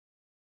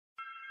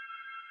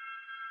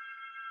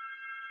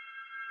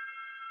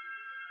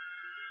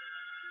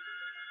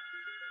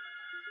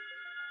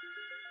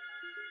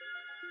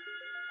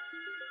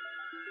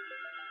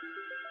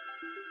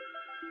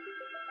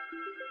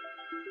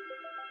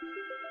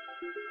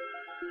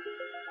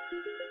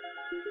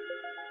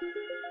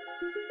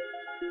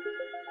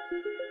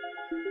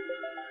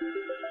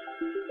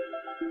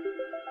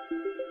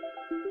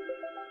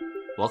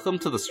Welcome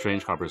to the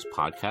Strange Harbors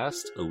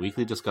podcast, a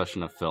weekly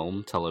discussion of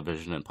film,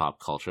 television, and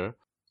pop culture.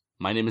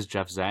 My name is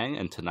Jeff Zhang,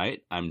 and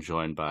tonight I'm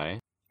joined by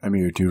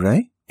Amir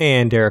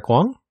and Derek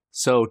Wong.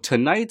 So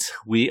tonight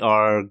we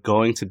are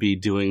going to be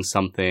doing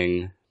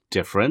something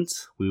different.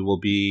 We will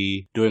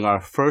be doing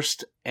our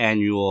first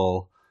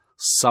annual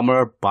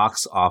summer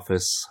box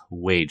office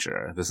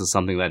wager. This is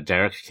something that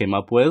Derek came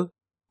up with. A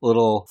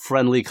little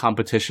friendly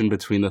competition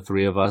between the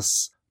three of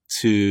us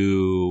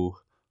to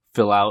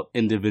fill out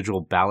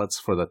individual ballots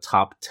for the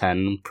top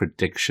 10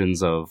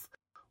 predictions of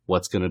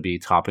what's going to be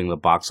topping the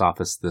box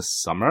office this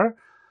summer.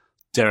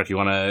 Derek, you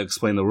want to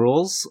explain the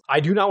rules? I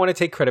do not want to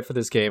take credit for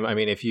this game. I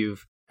mean, if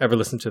you've ever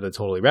listened to the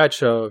Totally Rad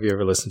Show, if you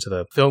ever listened to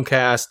the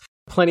Filmcast,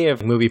 plenty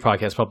of movie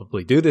podcasts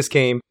probably do this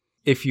game.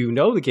 If you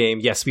know the game,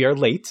 yes, we are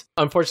late.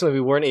 Unfortunately,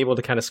 we weren't able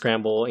to kind of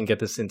scramble and get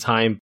this in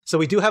time. So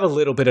we do have a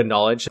little bit of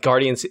knowledge.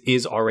 Guardians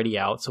is already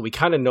out, so we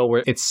kind of know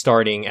where it's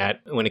starting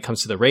at when it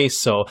comes to the race.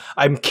 So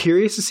I'm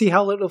curious to see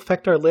how it'll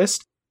affect our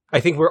list.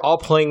 I think we're all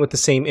playing with the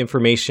same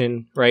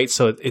information, right?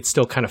 So it's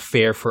still kind of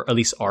fair for at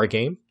least our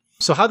game.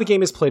 So how the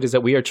game is played is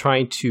that we are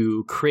trying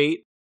to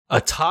create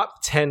a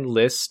top 10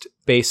 list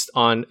based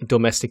on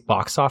domestic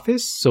box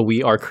office. So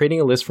we are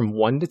creating a list from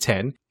 1 to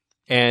 10.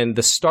 And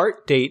the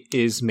start date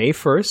is May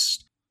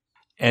 1st,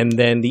 and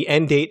then the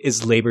end date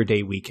is Labor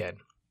Day weekend.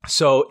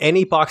 So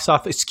any box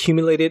office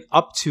accumulated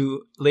up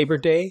to Labor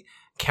Day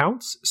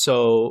counts.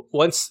 So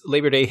once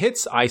Labor Day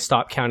hits, I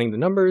stop counting the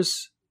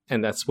numbers,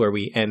 and that's where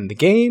we end the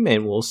game,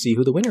 and we'll see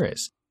who the winner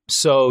is.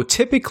 So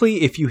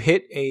typically, if you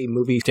hit a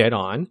movie dead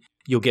on,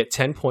 you'll get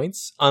 10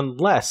 points,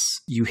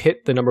 unless you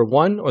hit the number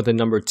 1 or the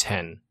number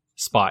 10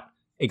 spot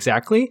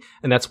exactly,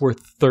 and that's worth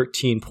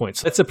 13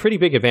 points. That's a pretty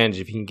big advantage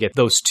if you can get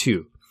those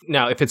two.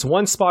 Now, if it's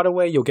 1 spot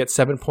away, you'll get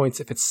 7 points.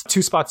 If it's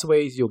 2 spots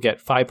away, you'll get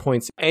 5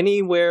 points.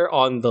 Anywhere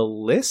on the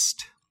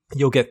list,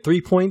 you'll get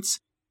 3 points.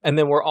 And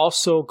then we're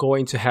also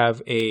going to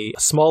have a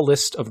small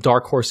list of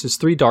dark horses,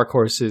 3 dark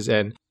horses.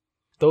 And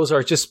those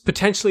are just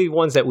potentially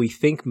ones that we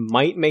think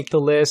might make the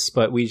list,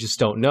 but we just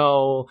don't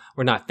know.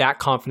 We're not that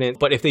confident.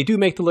 But if they do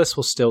make the list,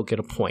 we'll still get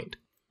a point.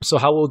 So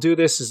how we'll do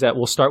this is that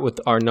we'll start with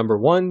our number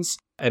 1s,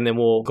 and then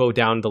we'll go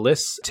down the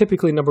list.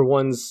 Typically, number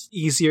 1's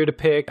easier to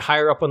pick.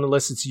 Higher up on the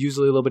list, it's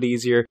usually a little bit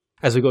easier.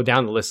 As we go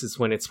down the list is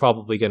when it's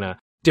probably going to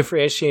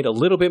differentiate a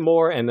little bit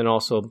more and then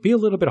also be a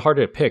little bit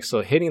harder to pick.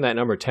 So hitting that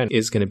number 10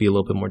 is going to be a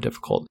little bit more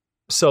difficult.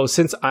 So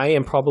since I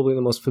am probably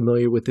the most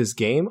familiar with this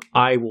game,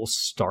 I will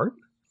start.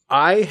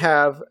 I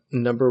have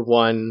number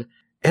 1,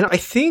 and I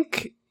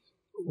think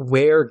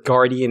where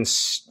Guardians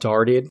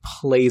started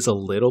plays a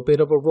little bit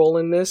of a role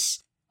in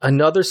this.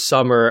 Another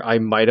summer, I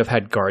might have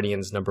had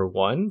Guardians number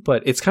 1,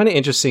 but it's kind of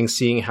interesting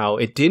seeing how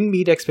it didn't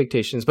meet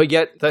expectations, but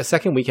yet the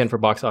second weekend for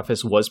box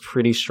office was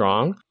pretty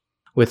strong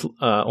with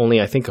only,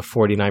 I think, a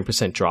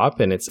 49% drop,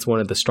 and it's one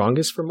of the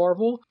strongest for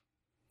Marvel.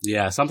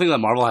 Yeah, something that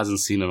Marvel hasn't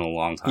seen in a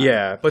long time.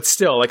 Yeah, but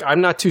still, like,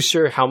 I'm not too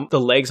sure how the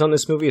legs on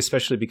this movie,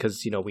 especially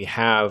because, you know, we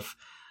have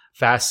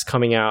Fast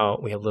coming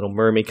out, we have Little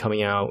Mermaid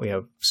coming out, we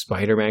have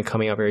Spider-Man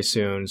coming out very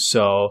soon,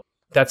 so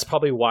that's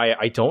probably why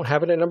I don't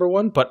have it at number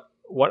 1, but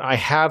what I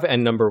have at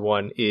number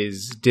 1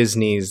 is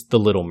Disney's The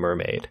Little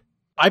Mermaid.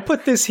 I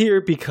put this here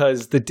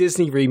because the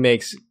Disney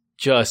remakes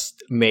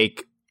just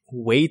make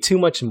way too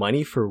much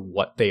money for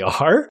what they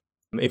are.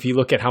 If you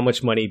look at how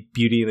much money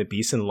Beauty and the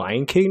Beast and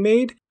Lion King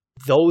made,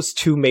 those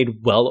two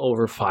made well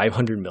over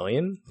 $500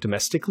 million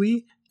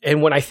domestically.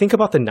 And when I think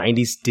about the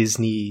 90s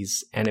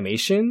Disney's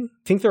animation,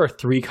 I think there are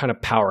 3 kind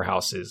of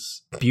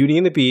powerhouses. Beauty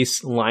and the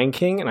Beast, Lion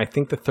King, and I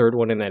think the third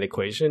one in that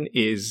equation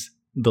is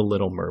The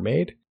Little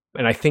Mermaid.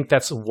 And I think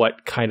that's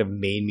what kind of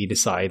made me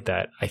decide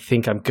that I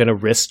think I'm going to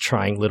risk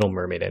trying Little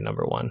Mermaid at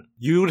number 1.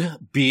 You'd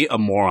be a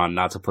moron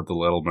not to put The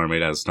Little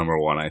Mermaid as number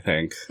 1, I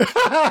think. All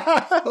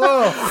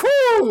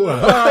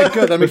right,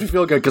 good. That makes me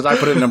feel good because I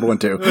put it at number 1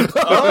 too.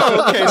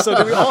 Oh, okay. So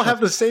do we all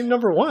have the same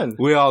number 1?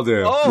 We all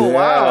do. Oh, Yeah,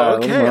 wow.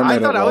 Okay. I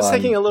thought I was one.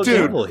 taking a little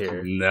Dude, gamble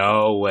here.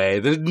 No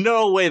way. There's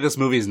no way this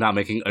movie is not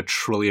making $1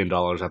 trillion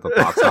at the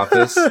box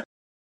office.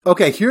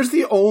 Okay, here's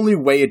the only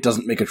way it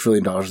doesn't make $1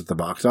 trillion at the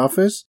box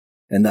office,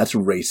 and that's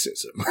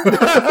racism.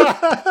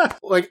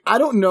 Like, I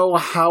don't know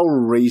how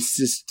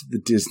racist the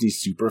Disney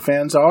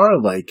superfans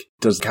are. Like,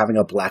 does having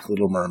a black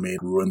Little Mermaid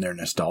ruin their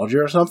nostalgia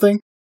or something?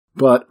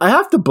 But I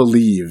have to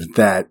believe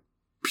that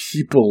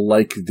people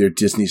like their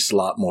Disney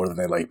slot more than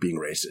they like being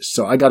racist.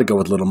 So I got to go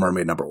with Little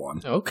Mermaid number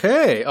 1.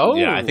 Okay. Oh.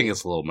 Yeah, I think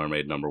it's Little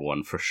Mermaid number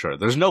 1 for sure.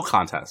 There's no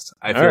contest.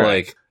 I feel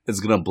like it's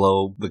going to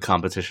blow the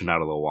competition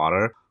out of the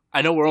water.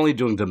 I know we're only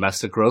doing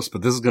domestic gross,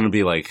 but this is going to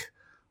be like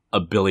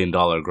 $1 billion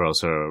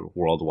grosser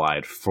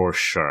worldwide for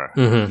sure.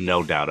 Mm-hmm.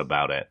 No doubt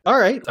about it. All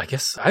right. I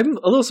guess I'm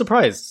a little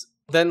surprised.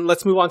 Then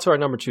let's move on to our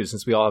number 2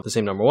 since we all have the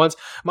same number 1s.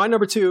 My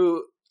number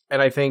 2,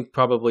 and I think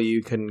probably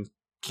you can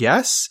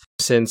guess,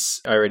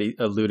 since I already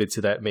alluded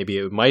to that, maybe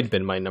it might have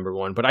been my number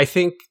one, but I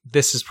think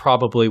this is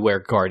probably where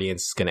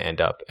Guardians is going to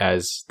end up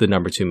as the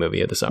number 2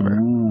 movie of the summer.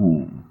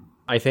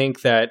 I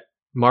think that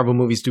Marvel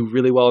movies do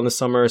really well in the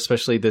summer,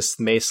 especially this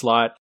May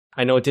slot.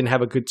 I know it didn't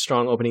have a good,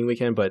 strong opening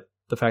weekend, but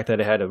the fact that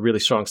it had a really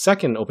strong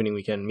second opening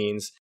weekend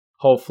means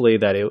hopefully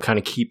that it will kind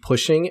of keep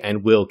pushing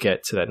and will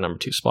get to that number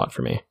 2 spot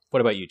for me. What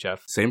about you,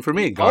 Jeff? Same for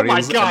me.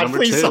 Guardians oh my God, number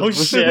please 2. don't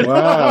shit.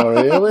 Wow,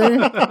 really?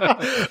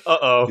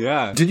 Uh-oh.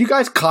 Yeah. Did you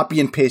guys copy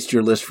and paste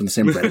your list from the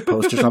same Reddit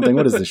post or something?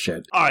 What is this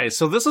shit? All right,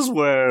 so this is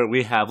where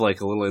we have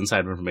like a little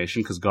inside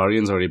information because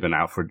Guardians already been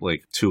out for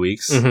like 2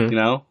 weeks, you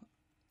know?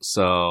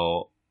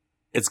 So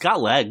it's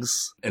got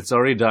legs. It's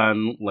already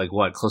done like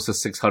what, close to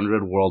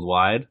 600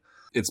 worldwide.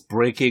 It's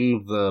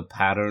breaking the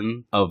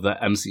pattern of the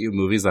MCU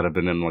movies that have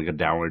been in like a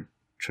downward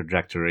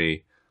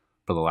trajectory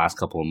for the last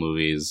couple of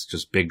movies,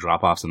 just big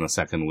drop-offs in the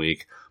second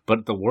week.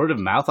 But the word of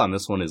mouth on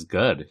this one is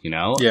good, you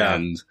know? Yeah.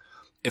 And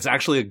it's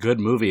actually a good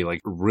movie,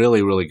 like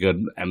really, really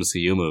good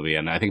MCU movie.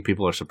 And I think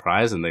people are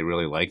surprised and they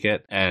really like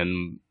it.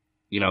 And,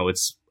 you know,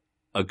 it's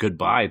a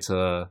goodbye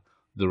to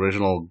the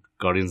original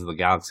Guardians of the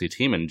Galaxy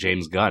team and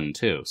James Gunn,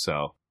 too.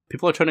 So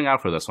people are turning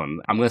out for this one.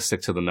 I'm going to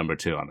stick to the number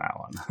 2 on that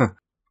one.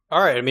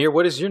 All right, Amir,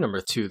 what is your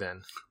number 2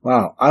 then?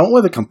 Wow, I went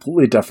with a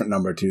completely different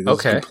number 2. This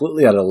Okay. is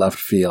completely out of left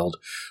field.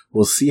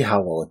 We'll see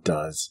how well it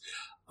does.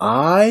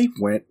 I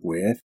went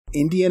with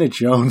Indiana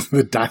Jones,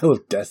 The Dial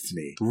of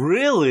Destiny.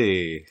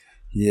 Really?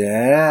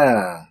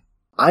 Yeah.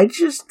 I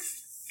just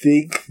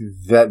think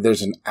that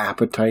there's an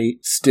appetite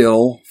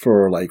still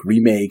for like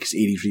remakes,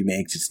 80s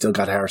remakes. It's still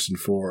got Harrison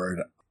Ford.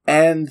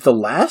 And the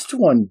last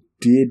one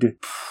did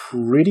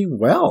pretty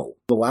well.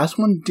 The last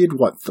one did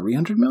what,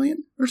 300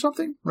 million or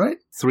something, right?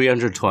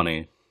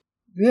 320.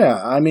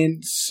 Yeah, I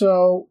mean,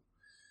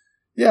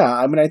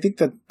 I think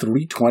that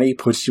 320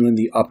 puts you in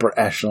the upper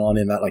echelon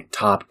in that like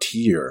top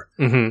tier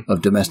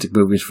of domestic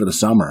movies for the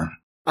summer.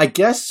 I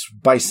guess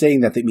by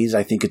saying that, that means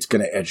I think it's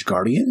going to edge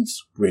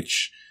Guardians,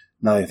 which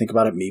now that I think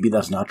about it, maybe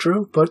that's not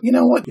true. But you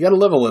know what? You got to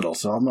live a little.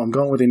 So I'm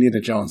going with Indiana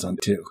Jones on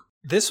 2.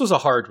 This was a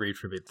hard read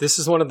for me. This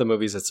is one of the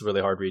movies that's a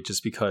really hard read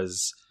just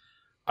because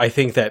I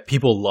think that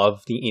people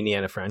love the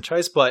Indiana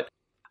franchise. But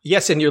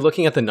yes, and you're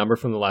looking at the number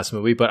from the last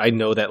movie, but I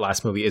know that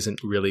last movie isn't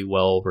really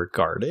well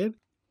regarded.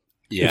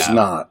 Yeah. It's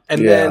not.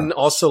 And then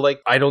also, like,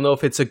 I don't know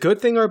if it's a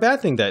good thing or a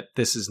bad thing that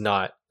this is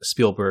not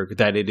Spielberg,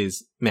 that it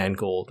is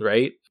Mangold,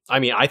 right? I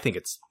mean, I think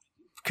it's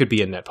could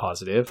be a net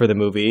positive for the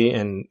movie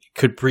and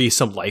could breathe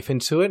some life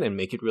into it and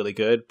make it really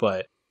good.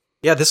 But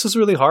yeah, this was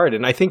really hard.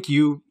 And I think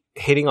you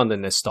hitting on the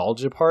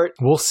nostalgia part,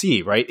 we'll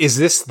see, right? Is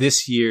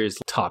this year's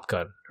Top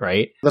Gun,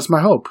 right? That's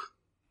my hope.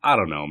 I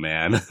don't know,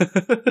 man.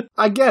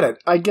 I get it.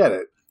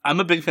 I'm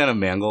a big fan of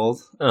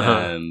Mangold,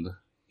 and,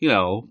 you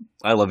know,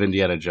 I love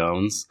Indiana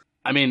Jones.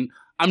 I mean,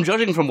 I'm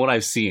judging from what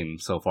I've seen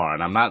so far,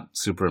 and I'm not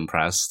super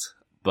impressed.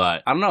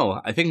 But I don't know.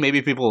 I think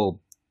maybe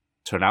people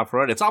turn out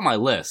for it. It's on my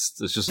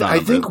list. It's just not. I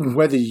think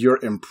whether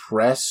you're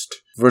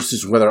impressed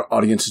versus whether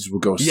audiences will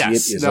go see it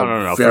is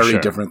a very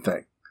different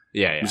thing.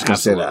 Yeah, I'm just gonna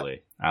say that.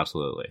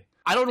 Absolutely.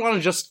 I don't want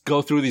to just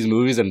go through these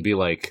movies and be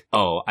like,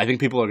 oh, I think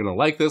people are going to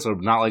like this or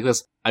not like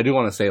this. I do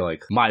want to say,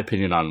 like, my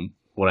opinion on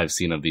what I've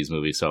seen of these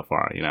movies so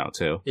far, you know,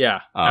 too.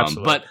 Yeah,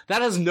 absolutely. But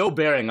that has no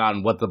bearing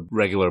on what the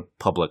regular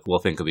public will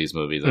think of these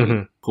movies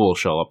and who will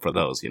show up for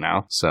those, you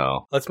know?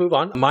 So let's move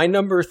on. My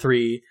number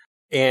 3,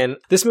 and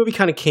this movie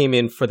kind of came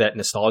in for that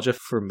nostalgia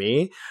for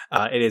me.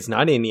 It is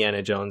not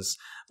Indiana Jones,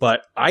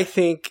 but I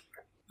think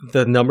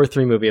the number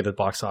 3 movie of the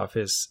box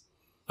office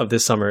of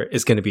this summer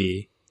is going to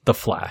be The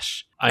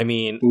Flash. I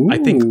mean, I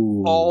think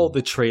all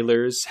the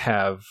trailers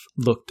have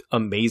looked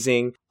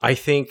amazing. I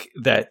think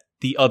that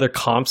the other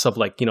comps of,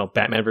 like, you know,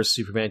 Batman vs.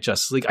 Superman,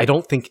 Justice League, I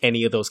don't think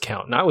any of those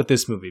count. Not with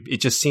this movie.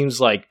 It just seems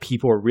like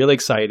people are really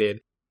excited.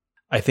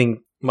 I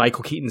think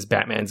Michael Keaton's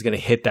Batman is going to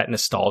hit that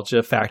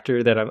nostalgia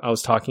factor that I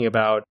was talking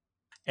about.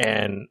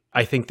 And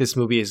I think this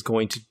movie is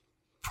going to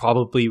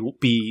probably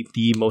be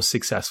the most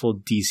successful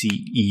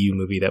DCEU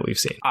movie that we've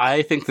seen.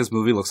 I think this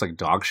movie looks like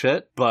dog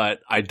shit, but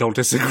I don't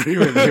disagree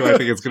with you. I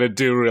think it's going to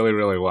do really,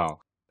 really well.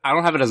 I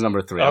don't have it as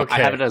number 3. Okay. I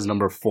have it as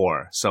number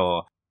 4.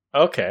 So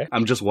okay,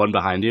 I'm just one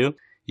behind you.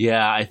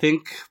 Yeah, I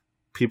think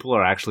people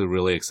are actually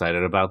really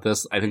excited about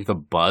this. I think the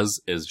buzz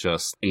is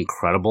just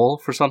incredible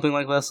for something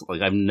like this.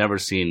 Like, I've never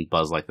seen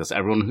buzz like this.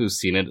 Everyone who's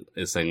seen it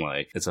is saying,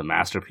 like, it's a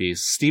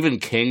masterpiece. Stephen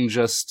King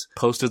just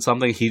posted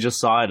something. He just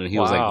saw it, and he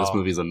was like, this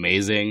movie's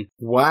amazing.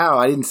 Wow,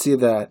 I didn't see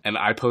that. And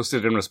I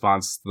posted in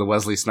response the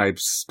Wesley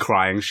Snipes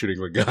crying, shooting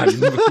the gun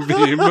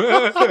meme.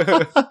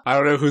 I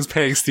don't know who's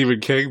paying Stephen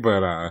King,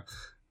 but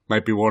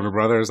might be Warner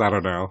Brothers. I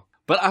don't know.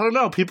 But I don't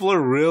know. People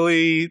are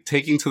really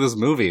taking to this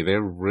movie.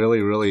 They're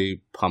really,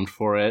 really pumped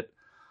for it.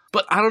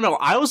 But I don't know.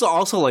 I was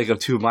also, like, of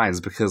two minds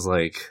because,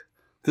 like,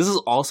 this is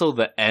also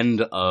the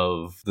end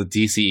of the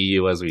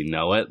DCEU as we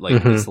know it.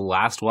 Like, it's the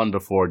last one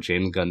before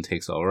James Gunn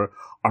takes over.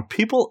 Are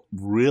people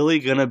really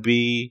going to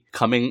be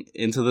coming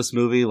into this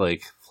movie,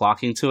 like,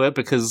 flocking to it?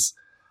 Because,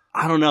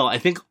 I don't know. I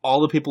think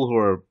all the people who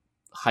are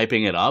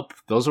hyping it up,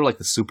 those are like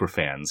the super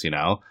fans, you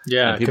know?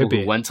 Yeah, and people could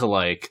be. who went to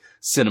like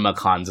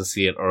CinemaCon to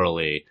see it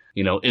early,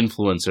 you know,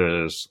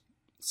 influencers,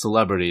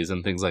 celebrities,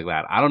 and things like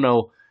that. I don't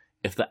know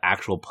if the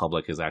actual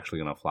public is actually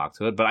going to flock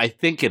to it, but I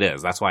think it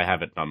is. That's why I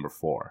have it number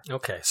 4.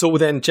 Okay. So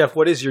then, Jeff,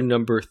 what is your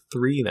number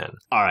 3 then?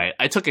 All right.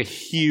 I took a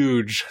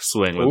huge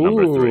swing with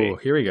number 3.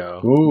 Here we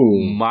go.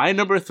 Ooh. My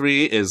number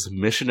 3 is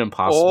Mission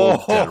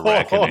Impossible Dead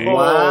Reckoning.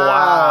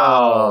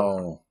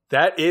 Wow.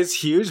 That is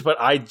huge, but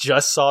I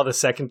just saw the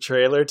second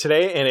trailer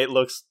today and it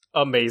looks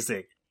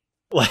amazing.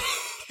 Like,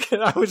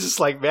 I was just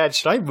like, man,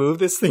 should I move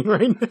this thing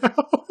right now?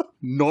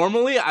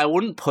 Normally, I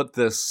wouldn't put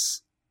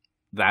this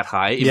that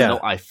high, even though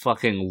I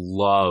fucking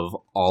love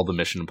all the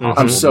Mission Impossible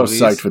I'm so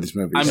movies. psyched for these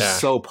movies. I'm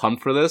so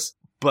pumped for this.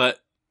 But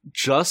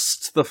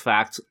just the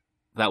fact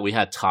that we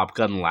had Top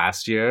Gun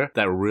last year,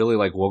 that really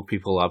like woke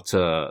people up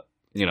to,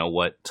 you know,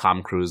 what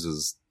Tom Cruise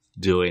is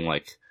doing,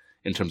 like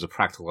in terms of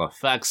practical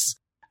effects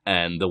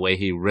and the way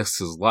he risks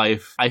his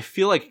life. I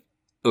feel like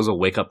it was a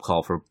wake up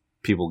call for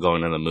people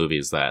going into the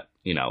movies that,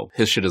 you know,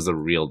 his shit is the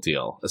real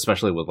deal,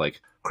 especially with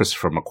like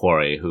Christopher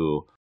McQuarrie,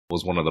 who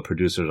was one of the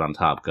producers on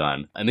Top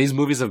Gun. And these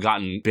movies have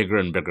gotten bigger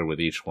and bigger with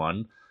each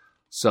one.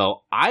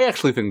 So I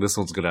actually think this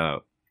one's gonna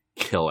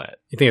kill it.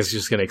 You think it's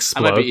just gonna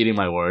explode? I might be eating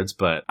my words,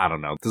 but I don't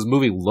know. This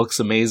movie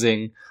looks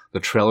amazing. The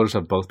trailers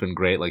have both been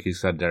great, like you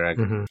said, Derek.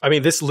 Mm-hmm. I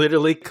mean, this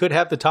literally could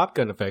have the Top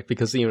Gun effect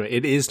because, you know,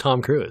 it is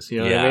Tom Cruise. You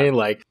know what I mean?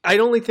 Like, I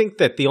only think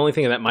that the only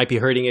thing that might be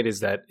hurting it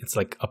is that it's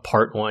like a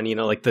part 1, you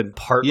know, like the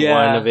part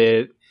 1 of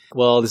it.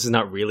 Well, this is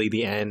not really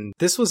the end.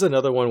 This was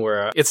another one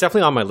where it's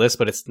definitely on my list,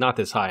 but it's not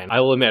this high. And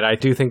I will admit, I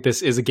do think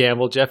this is a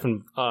gamble, Jeff,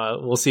 and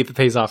we'll see if it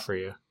pays off for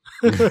you.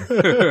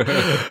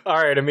 All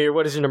right, Amir,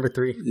 what is your number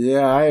 3?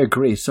 Yeah, I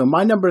agree. So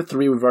my number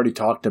 3, we've already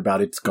talked about.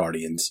 It's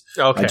Guardians.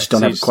 Okay. I just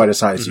don't have it quite as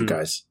high as you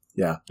guys.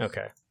 Yeah.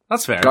 Okay.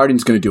 That's fair.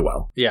 Guardians going to do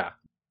well. Yeah.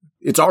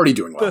 It's already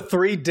doing well. The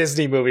 3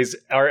 Disney movies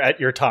are at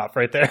your top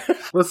right there.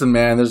 Listen,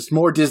 man, there's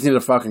more Disney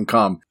to fucking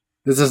come.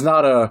 This is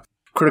not a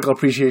critical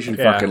appreciation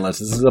fucking list.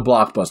 This is a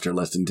blockbuster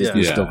list, and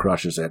Disney still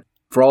crushes it.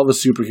 For all the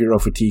superhero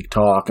fatigue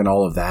talk and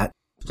all of that,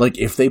 like,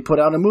 if they put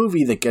out a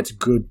movie that gets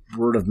good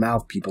word of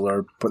mouth, people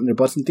are putting their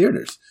butts in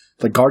theaters.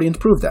 Like, Guardians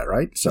proved that,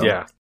 right? So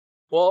yeah.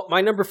 Well, my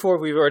number 4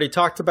 we've already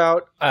talked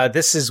about.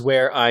 This is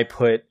where I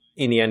put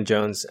Indiana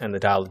Jones and the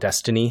Dial of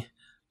Destiny.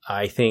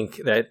 I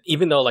think that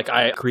even though, like,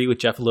 I agree with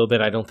Jeff a little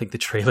bit, I don't think the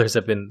trailers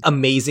have been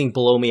amazing,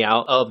 blow me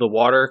out of the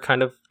water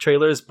kind of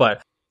trailers,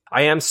 but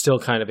I am still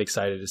kind of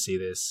excited to see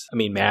this. I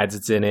mean, Mads,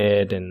 it's in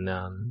it, and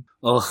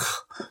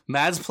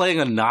Mads playing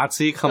a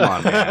Nazi? Come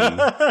on,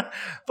 man.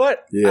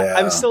 But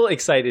I'm still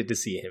excited to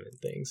see him in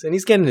things. And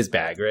he's getting his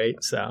bag, right?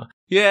 So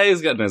yeah,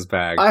 he's getting his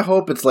bag. I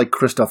hope it's like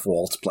Christoph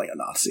Waltz playing a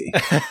Nazi.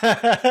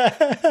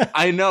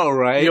 I know,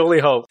 right? The only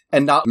hope.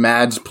 And not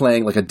Mads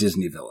playing like a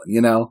Disney villain,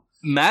 you know?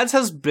 Mads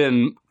has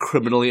been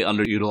criminally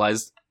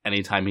underutilized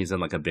anytime he's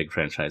in like a big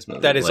franchise movie.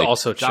 That is like,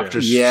 also true.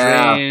 Doctor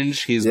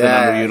Strange, he's been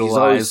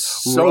underutilized. He's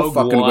so Rogue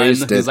fucking One,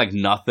 wasted. he's like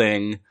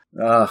nothing.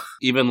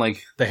 Even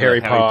like the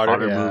Harry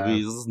Potter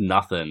movies,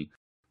 nothing.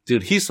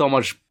 Dude, he's so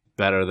much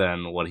better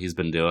than what he's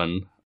been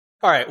doing.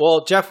 All right,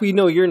 well, Jeff, we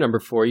know your number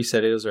 4. You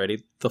said it was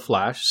already The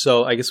Flash,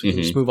 so I guess we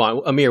can just move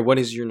on. Amir, what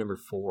is your number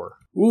 4?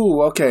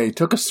 Ooh, okay,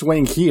 took a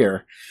swing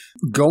here.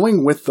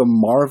 Going with the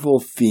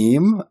Marvel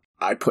theme,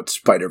 I put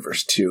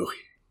Spider-Verse 2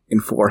 in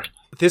 4.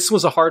 This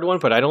was a hard one,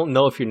 but I don't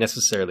know if you're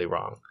necessarily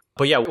wrong.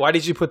 But yeah, why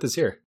did you put this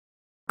here?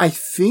 I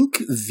think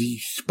the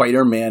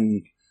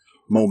Spider-Man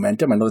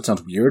momentum, I know that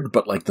sounds weird,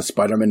 but like the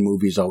Spider-Man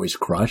movies always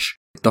crush.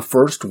 The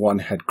first one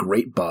had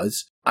great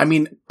buzz. I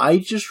mean, I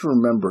just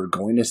remember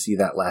going to see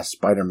that last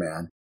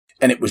Spider-Man,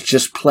 and it was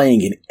just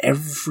playing in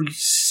every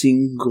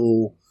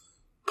single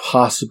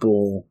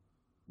possible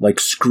like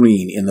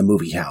screen in the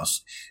movie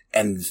house,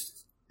 and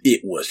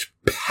it was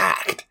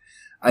packed.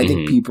 I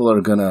think people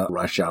are going to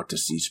rush out to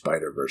see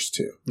Spider-Verse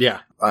 2. Yeah.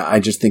 I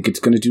just think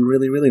it's going to do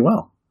really, really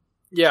well.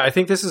 Yeah, I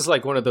think this is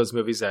like one of those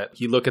movies that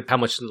you look at how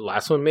much the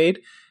last one made,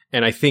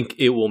 and I think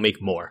it will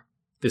make more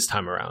this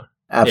time around.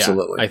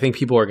 Absolutely. Yeah, I think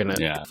people are going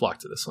to flock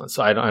to this one.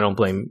 So I don't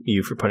blame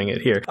you for putting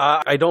it here.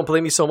 I don't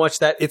blame you so much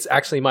that it's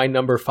actually my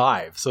number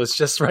 5. So it's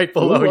just right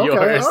below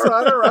yours.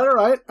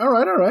 All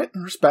right.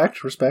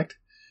 Respect.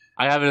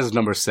 I have it as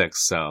number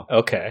 6, so.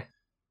 Okay.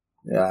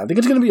 Yeah, I think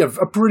it's going to be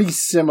a pretty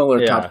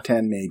similar top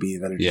 10 maybe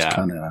that are just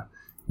kind of,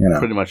 you know.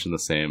 Pretty much in the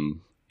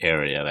same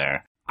area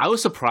there. I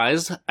was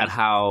surprised at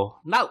how,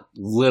 not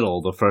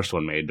little the first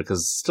one made, because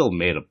it still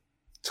made a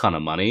ton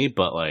of money,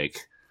 but like,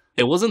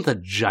 it wasn't the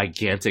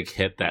gigantic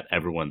hit that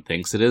everyone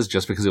thinks it is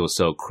just because it was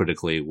so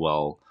critically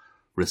well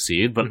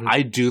received. But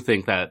I do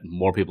think that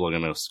more people are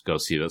going to go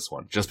see this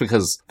one just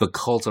because the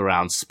cult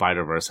around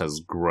Spider-Verse has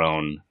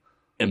grown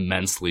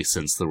immensely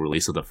since the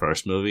release of the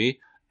first movie.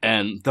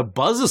 And the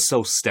buzz is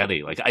so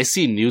steady. Like, I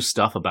see new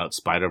stuff about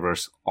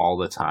Spider-Verse all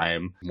the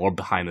time. More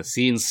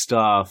behind-the-scenes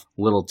stuff,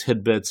 little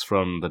tidbits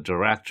from the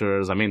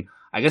directors. I mean,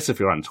 I guess if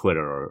you're on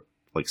Twitter or,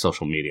 like,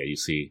 social media, you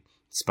see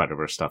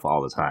Spider-Verse stuff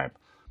all the time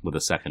with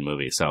the second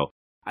movie. So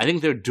I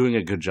think they're doing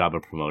a good job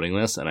of promoting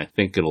this, and I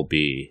think it'll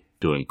be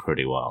doing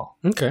pretty well.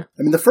 Okay. I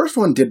mean, the first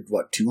one did,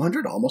 what,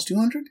 200? Almost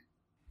 200?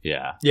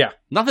 Yeah. Yeah.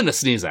 Nothing to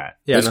sneeze at.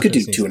 Yeah. This could do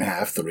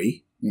 2.5,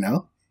 3, you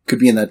know? Could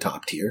be in that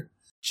top tier.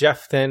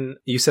 Jeff, then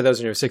you said that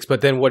was your 6,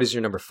 but then what is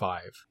your number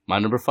 5? My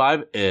number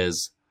 5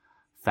 is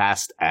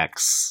Fast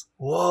X.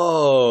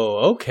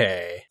 Whoa,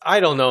 okay. I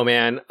don't know,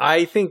 man.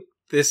 I think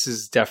this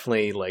is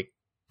definitely like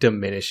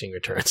diminishing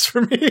returns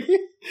for me.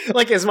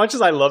 Like, as much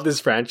as I love this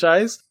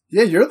franchise.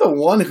 Yeah, you're the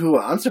one who,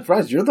 I'm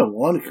surprised, you're the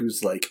one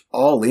who's like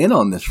all in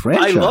on this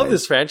franchise. I love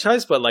this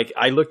franchise, but like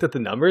I looked at the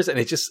numbers and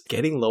it's just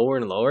getting lower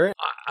and lower.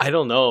 I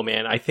don't know,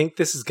 man. I think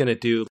this is going to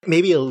do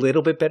maybe a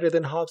little bit better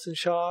than Hobbs and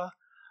Shaw,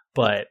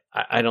 but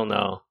I don't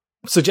know.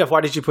 So Jeff,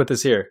 why did you put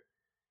this here?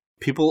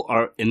 People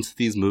are into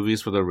these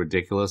movies for their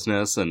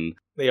ridiculousness, and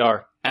They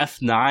are.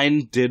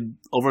 F9 did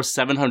over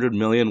 700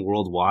 million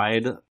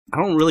worldwide. I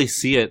don't really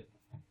see it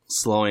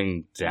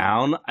slowing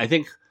down. I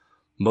think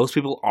most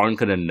people aren't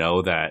going to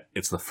know that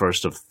it's the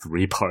first of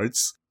 3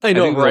 parts. I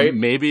know, think they'll right?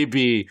 maybe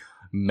be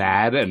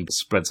mad and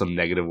spread some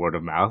negative word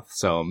of mouth.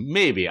 So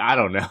maybe, I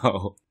don't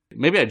know.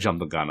 Maybe I jumped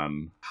the gun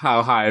on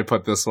how high I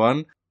put this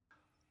one.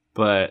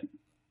 But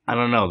I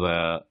don't know,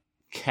 the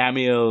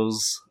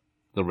cameos,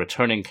 the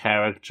returning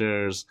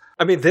characters.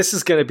 I mean, this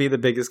is going to be the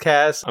biggest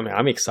cast. I mean,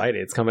 I'm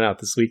excited. It's coming out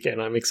this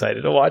weekend. I'm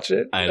excited to watch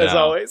it, I know. as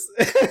always.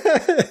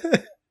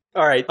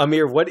 All right,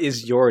 Amir, what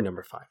is your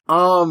number 5?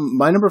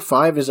 My number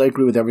 5 is I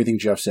agree with everything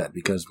Jeff said,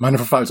 because my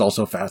number 5 is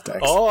also Fast X.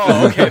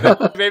 Oh, okay.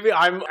 Maybe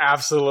I'm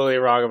absolutely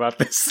wrong about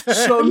this.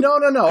 So, no.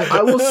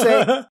 I will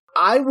say,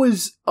 I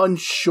was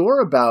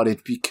unsure about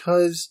it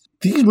because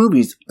these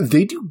movies,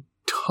 they do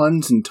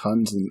tons and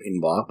tons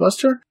in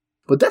Blockbuster,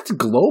 but that's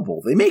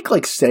global. They make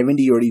like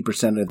 70 or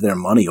 80% of their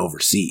money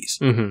overseas.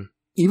 Mm-hmm.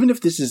 Even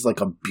if this is like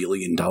 $1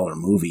 billion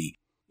movie,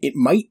 it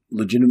might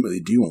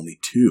legitimately do only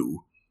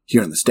 2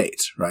 here in the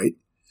States, right?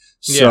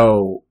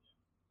 So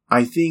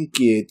I think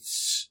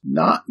it's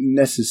not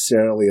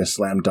necessarily a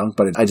slam dunk,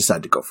 but I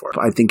decided to go for it.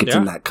 I think it's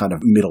in that kind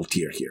of middle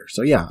tier here.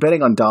 So yeah,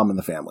 betting on Dom and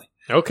the family.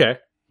 Okay.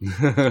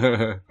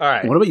 All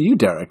right. What about you,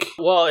 Derek?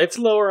 Well, it's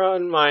lower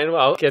on mine.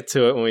 Well, I'll get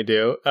to it when we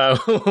do,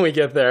 when we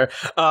get there.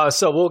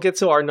 So we'll get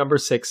to our number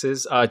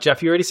 6s.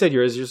 Jeff, you already said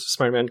yours. Yours is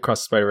Spider-Man Across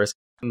the Spider-Verse.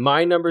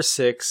 My number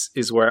 6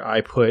 is where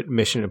I put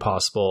Mission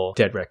Impossible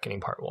Dead Reckoning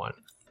Part 1.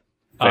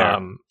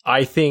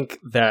 I think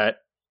that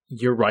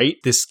you're right.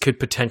 This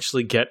could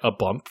potentially get a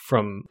bump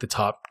from the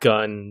Top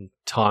Gun,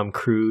 Tom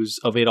Cruise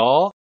of it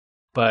all.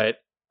 But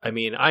I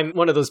mean, I'm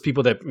one of those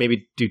people that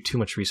maybe do too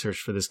much research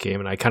for this game.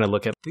 And I kind of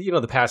look at,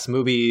 the past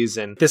movies,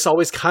 and this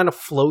always kind of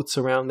floats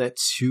around that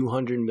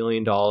 $200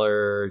 million,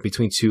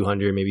 between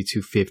 200, maybe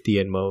 250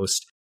 at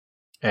most.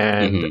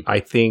 And I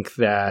think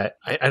that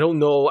I don't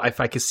know if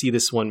I could see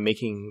this one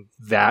making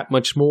that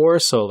much more.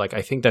 So like,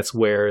 I think that's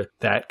where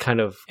that kind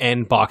of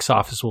end box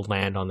office will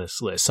land on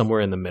this list, somewhere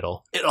in the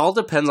middle. It all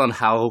depends on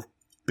how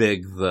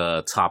big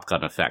the Top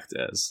Gun effect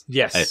is.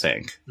 Yes. I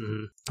think.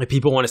 Mm-hmm. If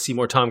people want to see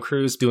more Tom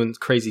Cruise doing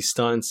crazy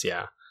stunts,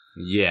 yeah.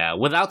 Yeah.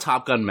 Without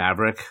Top Gun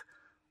Maverick,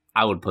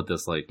 I would put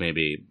this like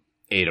maybe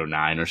 8 or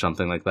 9 or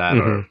something like that,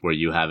 or where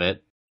you have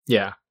it.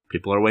 Yeah.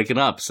 People are waking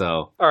up,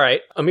 so. All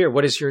right. Amir,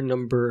 what is your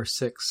number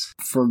 6?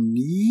 For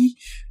me,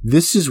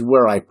 this is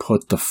where I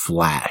put The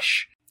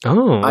Flash.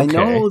 Oh, okay. I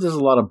know there's a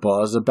lot of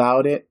buzz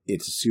about it.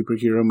 It's a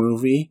superhero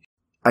movie.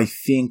 I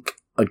think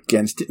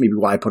against it, maybe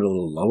why I put it a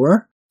little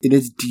lower. It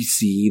is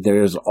DC.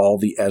 There's all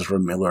the Ezra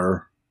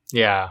Miller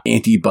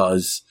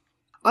anti-buzz.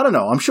 I don't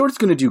know. I'm sure it's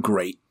going to do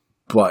great,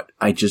 but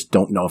I just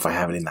don't know if I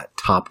have it in that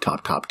top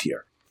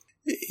tier.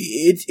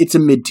 It's a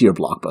mid-tier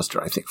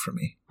blockbuster, I think, for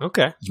me.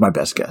 Okay. It's my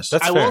best guess.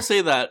 That's I fair. will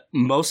say that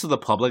most of the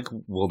public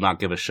will not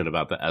give a shit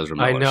about the Ezra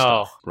Miller I know.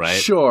 stuff, right?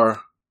 Sure.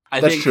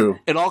 I That's think true.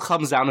 It all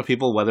comes down to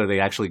people whether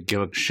they actually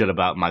give a shit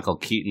about Michael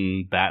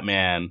Keaton,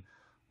 Batman,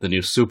 the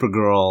new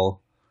Supergirl,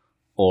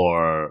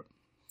 or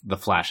the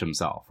Flash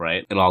himself,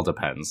 right? It all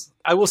depends.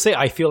 I will say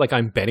I feel like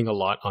I'm betting a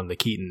lot on the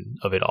Keaton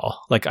of it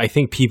all. Like, I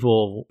think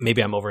people,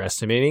 maybe I'm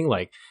overestimating,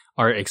 like,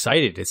 are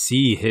excited to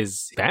see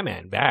his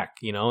Batman back,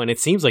 and it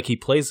seems like he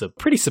plays a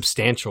pretty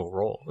substantial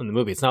role in the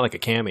movie. It's not like a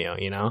cameo,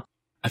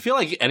 I feel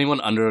like anyone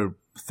under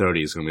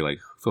 30 is going to be like,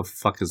 who the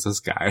fuck is this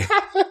guy?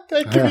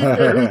 That could be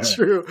very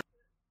true.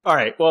 All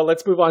right, well,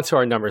 let's move on to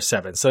our number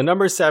 7. So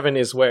number 7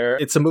 is where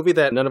it's a movie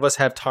that none of us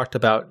have talked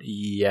about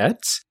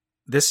yet.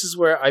 This is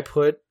where I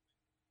put,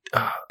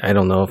 I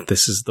don't know if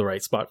this is the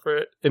right spot for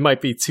it. It might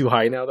be too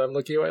high now that I'm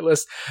looking at my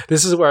list.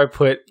 This is where I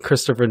put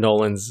Christopher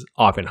Nolan's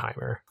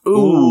Oppenheimer.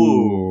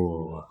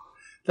 Ooh.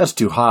 That's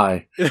too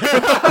high. Very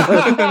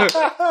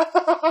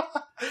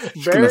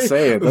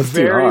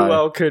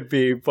well could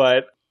be,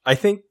 but I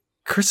think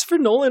Christopher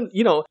Nolan,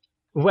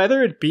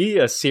 whether it be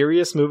a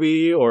serious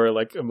movie or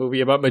like a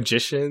movie about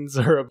magicians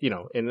or,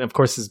 and of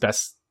course his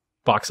best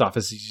box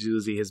office is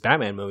usually his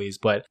Batman movies,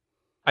 but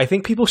I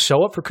think people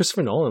show up for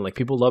Christopher Nolan. Like,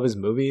 people love his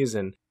movies,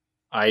 and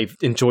I've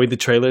enjoyed the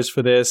trailers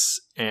for this,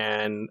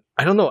 and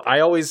I don't know, I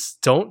always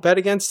don't bet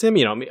against him.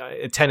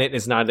 Tenet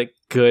is not a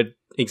good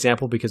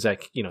example because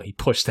he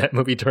pushed that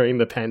movie during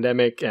the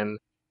pandemic, and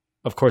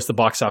Of course, the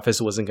box office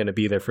wasn't going to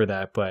be there for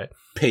that, but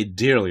Paid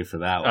dearly for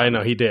that one. I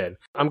know he did.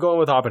 I'm going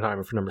with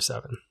Oppenheimer for number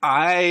 7.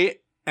 I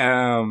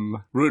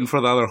am rooting for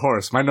the other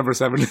horse. My number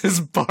 7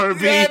 is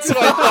Barbie. That's what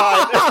I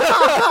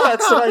thought.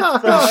 That's what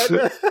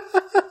I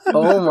thought.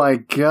 Oh my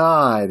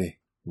God.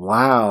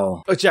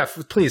 Wow. Oh, Jeff,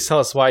 please tell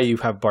us why you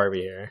have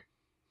Barbie here.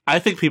 I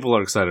think people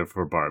are excited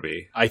for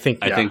Barbie. I think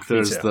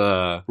there's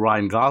the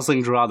Ryan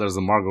Gosling draw. There's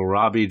the Margot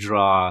Robbie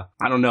draw.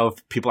 I don't know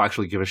if people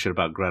actually give a shit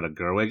about Greta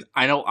Gerwig.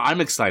 I know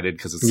I'm excited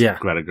because it's a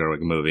Greta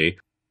Gerwig movie.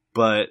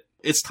 But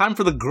it's time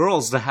for the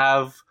girls to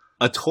have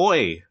a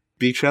toy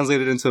be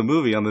translated into a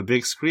movie on the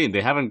big screen.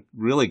 They haven't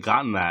really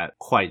gotten that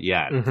quite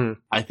yet. Mm-hmm.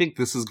 I think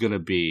this is going to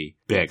be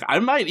big. I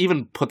might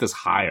even put this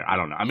higher. I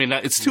don't know. I mean,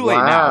 it's too late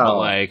now, but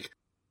like,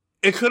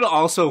 it could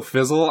also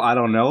fizzle. I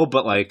don't know.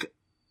 But like,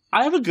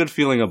 I have a good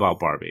feeling about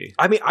Barbie.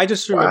 I mean, I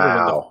just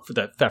remember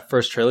when that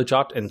first trailer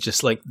dropped and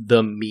just like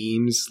the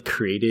memes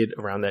created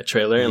around that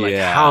trailer and like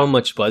how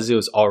much buzz it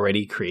was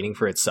already creating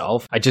for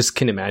itself. I just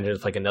can imagine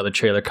if like another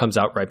trailer comes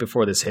out right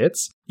before this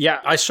hits.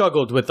 Yeah, I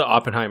struggled with the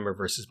Oppenheimer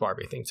versus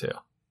Barbie thing too.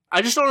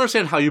 I just don't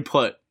understand how you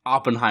put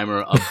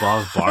Oppenheimer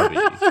above Barbie.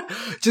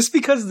 Just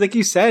because, like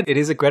you said, it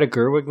is a Greta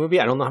Gerwig movie.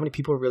 I don't know how many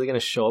people are really going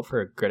to show up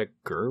for a Greta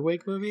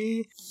Gerwig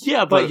movie.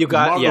 Yeah, but you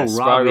got Margot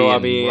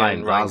Robbie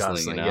and Ryan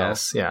Gosling, you know?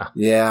 Yes, yeah.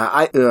 Yeah,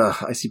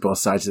 I see both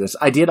sides of this.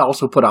 I did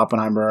also put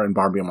Oppenheimer and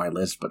Barbie on my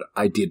list, but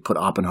I did put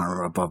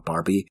Oppenheimer above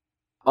Barbie.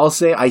 I'll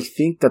say I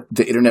think that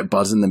the internet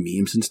buzz and the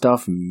memes and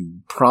stuff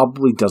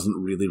probably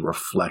doesn't really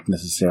reflect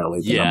necessarily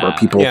the number of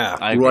people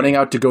running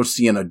out to go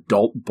see an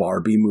adult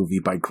Barbie movie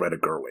by Greta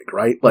Gerwig,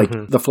 right? Like,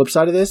 the flip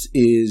side of this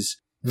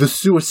is the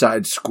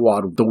Suicide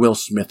Squad, the Will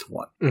Smith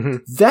one. Mm-hmm.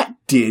 That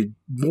did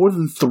more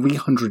than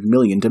 $300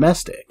 million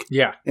domestic.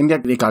 Yeah. And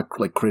yet it got,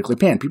 like, critically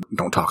panned. People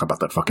don't talk about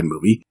that fucking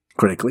movie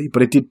critically,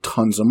 but it did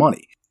tons of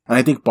money. And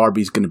I think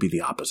Barbie's going to be the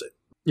opposite.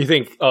 You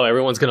think,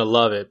 everyone's going to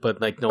love it, but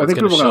like no one's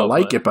going to show up. I think people are going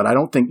to like it, but I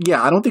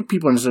don't think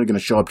people are necessarily going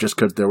to show up just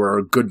because there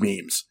were good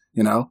memes,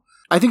 you know?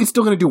 I think it's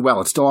still going to do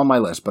well. It's still on my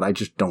list, but I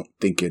just don't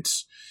think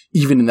it's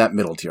even in that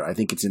middle tier. I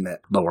think it's in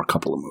that lower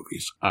couple of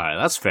movies. All right,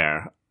 that's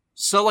fair.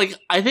 So, like,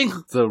 I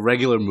think the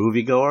regular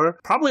moviegoer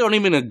probably aren't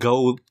even going to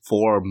go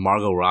for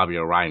Margot Robbie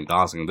or Ryan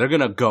Gosling. They're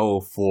going to go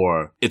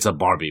for it's a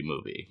Barbie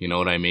movie. You know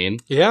what I mean?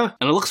 Yeah.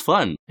 And it looks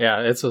fun. Yeah,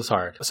 it's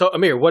hard. So,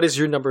 Amir, what is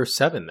your number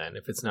 7 then,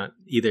 if it's not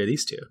either of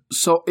these two?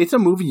 So, it's a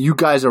movie you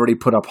guys already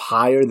put up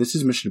higher. This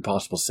is Mission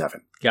Impossible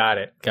 7. Got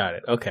it.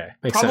 Okay.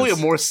 Makes probably sense.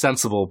 A more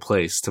sensible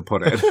place to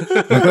put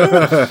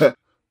it.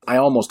 I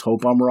almost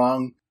hope I'm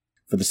wrong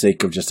for the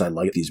sake of just I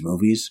like these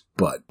movies,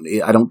 but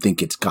I don't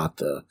think it's got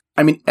the...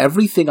 I mean,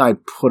 everything I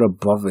put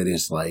above it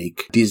is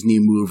like Disney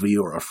movie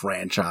or a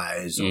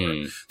franchise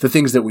or the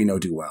things that we know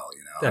do well,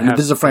 you know. I mean,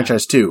 this is a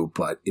franchise too,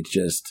 but it's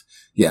just,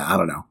 I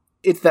don't know.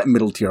 It's that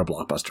middle tier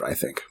blockbuster, I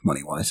think,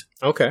 money-wise.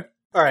 Okay.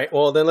 All right.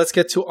 Well, then let's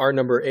get to our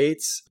number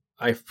 8s.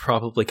 I've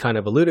probably kind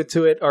of alluded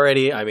to it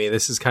already. I mean,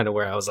 this is kind of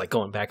where I was like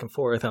going back and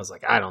forth. I was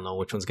like, I don't know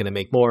which one's going to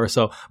make more.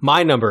 So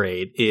my number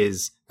 8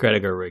 is Greta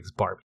Gerwig's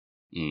Barbie.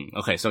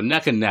 Okay, so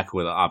neck and neck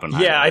with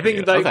Oppenheimer. Yeah, I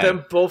think like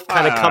them both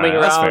kind of coming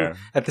around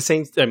at the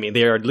same... I mean,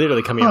 they are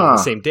literally coming out on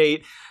the same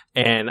date.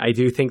 And I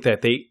do think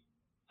that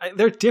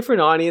they're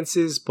different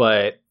audiences,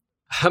 but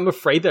I'm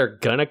afraid they're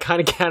gonna kind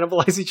of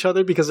cannibalize each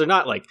other because they're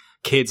not like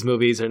kids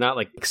movies. They're not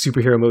like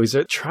superhero movies.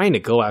 They're trying to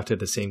go after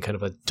the same kind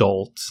of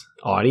adult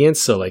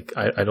audience. So like,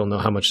 I don't know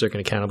how much they're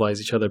going to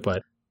cannibalize each other,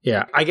 but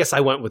yeah, I guess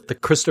I went with the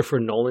Christopher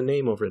Nolan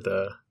name over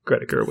the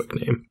Greta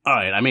Gerwig name. All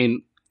right, I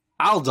mean...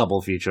 I'll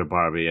double feature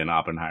Barbie and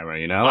Oppenheimer,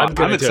 you know?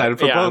 I'm excited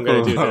for both I'm gonna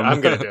of them.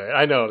 I'm going to do it.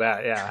 I know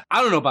that, yeah.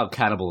 I don't know about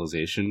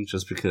cannibalization,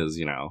 just because,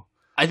 you know,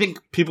 I think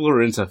people who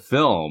are into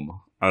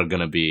film are going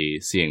to be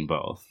seeing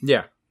both.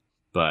 Yeah.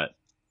 But,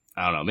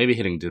 I don't know, maybe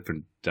hitting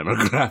different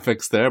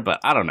demographics there, but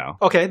I don't know.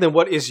 Okay, then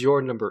what is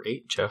your number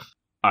 8, Jeff?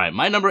 All right,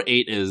 my number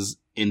 8 is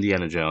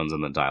Indiana Jones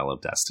and the Dial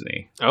of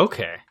Destiny.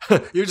 Okay.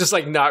 You're just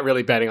like not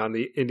really betting on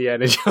the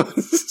Indiana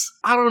Jones.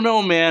 I don't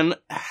know, man.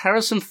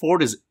 Harrison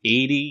Ford is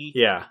 80.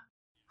 Yeah.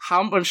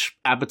 How much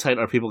appetite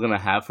are people going to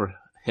have for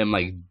him,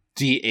 like,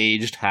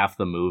 de-aged half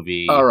the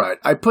movie? All right.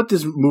 I put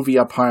this movie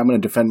up high. I'm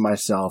going to defend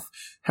myself.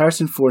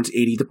 Harrison Ford's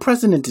 80. The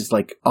president is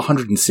like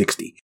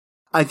 160.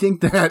 I think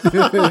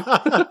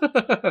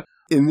that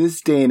in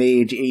this day and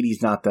age,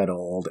 80's not that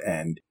old.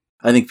 And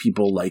I think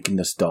people like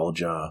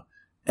nostalgia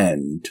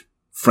and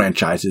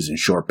franchises and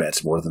short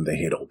bets more than they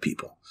hate old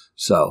people.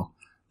 So...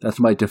 that's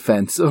my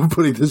defense of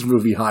putting this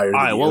movie higher.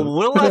 All right, well,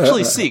 we'll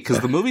actually see, because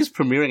the movie's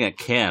premiering at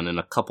Cannes in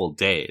a couple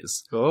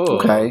days. Oh,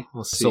 okay.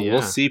 We'll see, so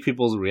we'll see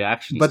people's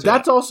reactions but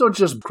that's also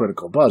just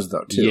critical buzz,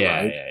 though, too,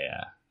 right?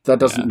 Yeah. That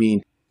doesn't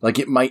mean, like,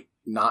 it might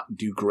not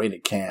do great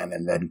at Cannes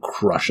and then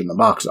crush in the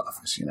box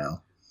office, you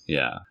know?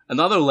 Yeah.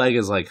 Another leg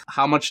is, like,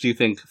 how much do you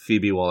think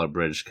Phoebe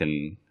Waller-Bridge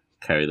can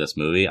carry this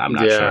movie? I'm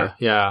not sure.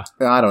 Yeah.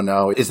 I don't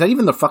know. Is that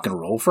even the fucking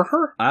role for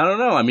her? I don't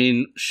know. I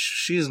mean,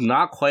 she's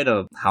not quite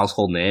a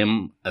household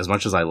name. As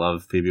much as I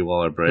love Phoebe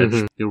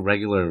Waller-Bridge, your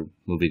regular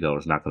moviegoer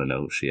is not going to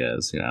know who she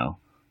is, you know?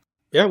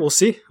 Yeah, we'll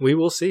see. We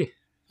will see.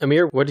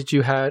 Amir, what did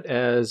you have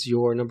as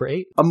your number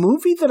 8? A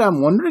movie that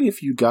I'm wondering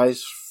if you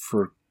guys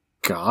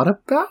forgot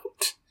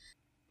about?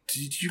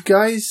 Did you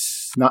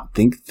guys not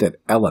think that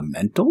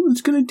Elemental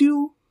is going to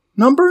do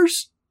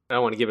numbers? I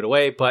don't want to give it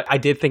away, but I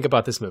did think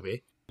about this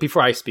movie.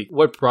 Before I speak,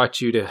 what brought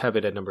you to have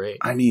it at number 8?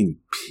 I mean,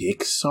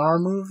 Pixar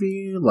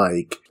movie?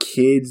 Like,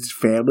 kids,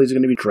 families are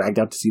going to be dragged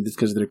out to see this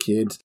because of their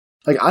kids.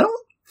 Like, I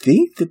don't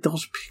think that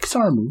those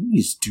Pixar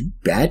movies do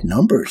bad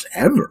numbers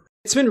ever.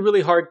 It's been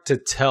really hard to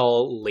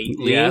tell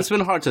lately. Yeah, it's been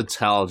hard to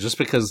tell just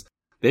because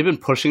they've been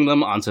pushing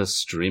them onto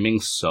streaming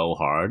so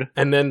hard.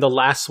 And then the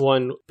last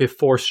one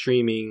before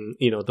streaming,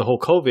 the whole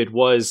COVID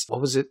was,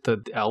 what was it?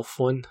 The elf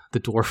one? The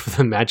dwarf,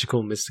 the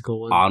magical,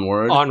 mystical one?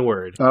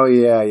 Onward. Oh,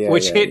 yeah.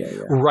 Which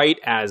hit right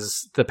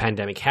as the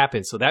pandemic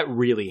happened. So that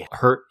really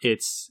hurt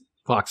its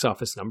box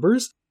office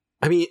numbers.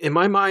 I mean, in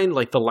my mind,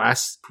 like the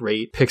last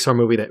great Pixar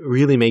movie that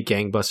really made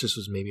gangbusters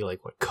was maybe like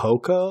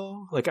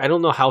Coco? Like, I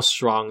don't know how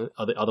strong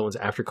the other ones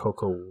after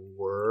Coco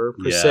were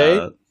per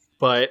se,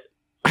 but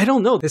I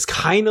don't know. This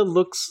kind of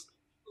looks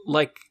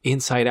like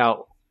Inside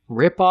Out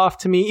ripoff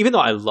to me, even though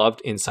I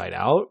loved Inside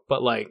Out,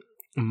 but like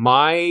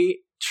my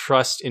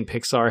trust in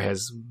Pixar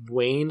has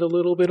waned a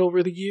little bit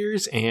over the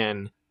years,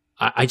 and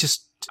I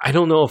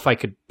don't know if I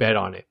could bet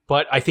on it.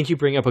 But I think you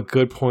bring up a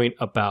good point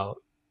about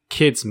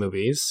kids'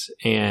 movies,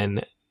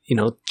 and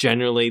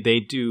generally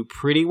they do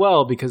pretty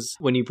well because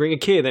when you bring a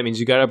kid, that means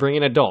you got to bring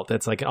an adult.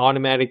 That's like an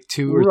automatic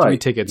 2 or 3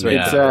 tickets right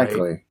there.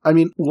 Exactly. Right? I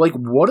mean, like,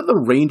 what are the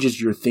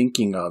ranges you're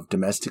thinking of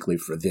domestically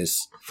for this?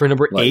 For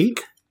number 8?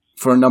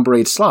 For a number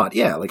 8 slot,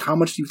 yeah. Like, how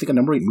much do you think a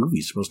number 8 movie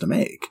is supposed to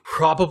make?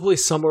 Probably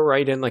somewhere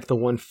right in like the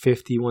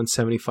 150,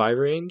 175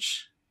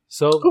 range.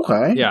 So,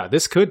 okay. Yeah,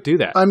 this could do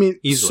that. I mean,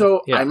 easily.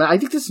 I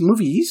think this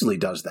movie easily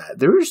does that.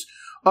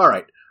 All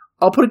right.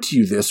 I'll put it to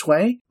you this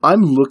way.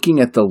 I'm looking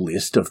at the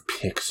list of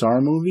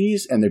Pixar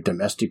movies and their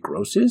domestic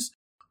grosses.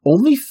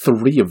 Only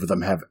 3 of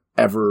them have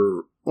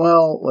ever,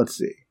 well, let's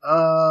see.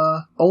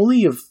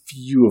 Only a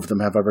few of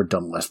them have ever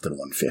done less than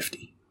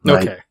 150.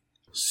 Right? Okay.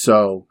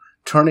 So,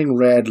 Turning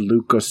Red,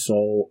 Luca,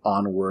 Soul,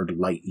 Onward,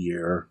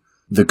 Lightyear,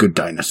 The Good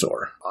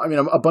Dinosaur. I mean,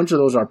 a bunch of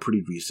those are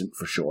pretty recent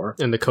for sure.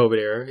 In the COVID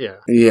era, yeah.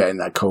 Yeah, in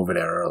that COVID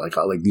era.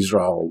 Like these are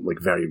all like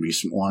very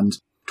recent ones.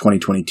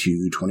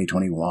 2022,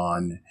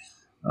 2021.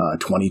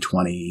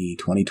 2020,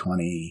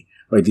 2020,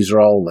 right? These are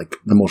all like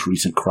the most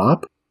recent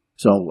crop.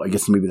 So I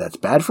guess maybe that's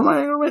bad for my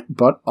argument.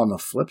 But on the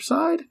flip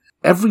side,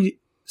 every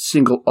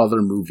single other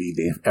movie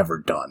they've ever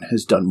done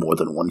has done more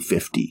than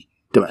 150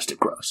 domestic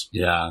gross.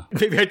 Yeah.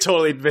 Maybe I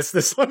totally missed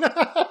this one.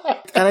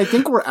 And I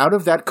think we're out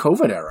of that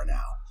COVID era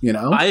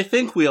now, I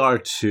think we are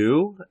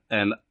too.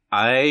 And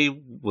I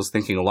was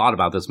thinking a lot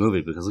about this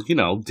movie because,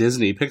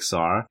 Disney,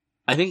 Pixar,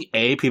 I think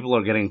people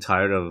are getting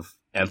tired of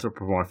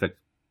anthropomorphic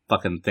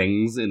fucking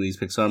things in these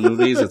Pixar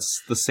movies.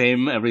 It's the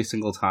same every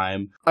single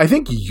time. I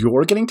think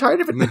you're getting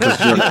tired of it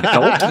because you're an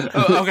adult.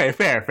 Okay,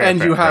 fair.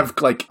 And you have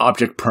like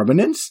object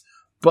permanence.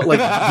 But like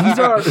these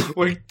are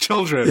we're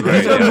children,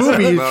 right? These are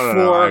movies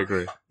I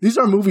agree. These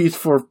are movies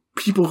for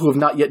people who have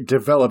not yet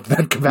developed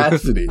that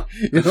capacity.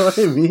 You know what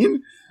I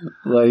mean?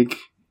 Like,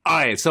 all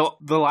right, so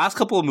the last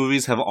couple of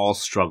movies have all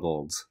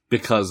struggled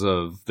because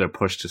of their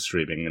push to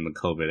streaming in the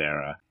COVID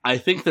era. I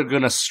think they're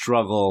going to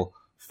struggle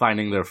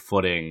finding their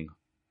footing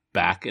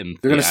back in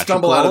they're going to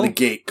stumble out of the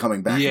gate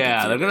coming back.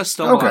 Yeah, they're going to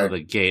stumble out of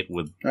the gate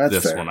with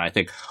this fair. One, I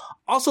think.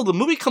 Also, the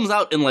movie comes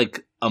out in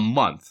like a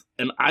month,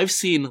 and I've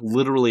seen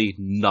literally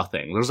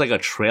nothing. There's like a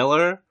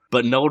trailer,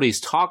 but nobody's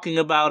talking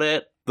about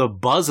it. The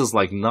buzz is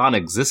like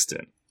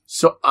non-existent.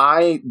 So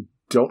I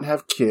don't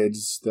have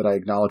kids that I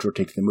acknowledge or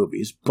take to the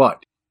movies,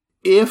 but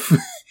if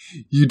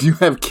you do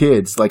have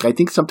kids, like I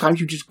think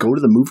sometimes you just go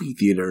to the movie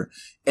theater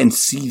and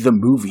see the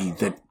movie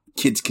that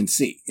kids can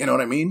see. You know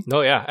what I mean?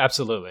 Oh, yeah,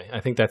 absolutely. I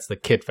think that's the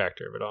kid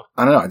factor of it all.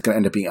 I don't know. It's going to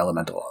end up being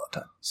Elemental all the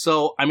time.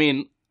 So, I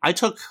mean, I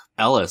took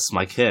Ellis,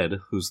 my kid,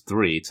 who's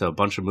 3, to a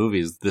bunch of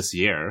movies this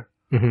year.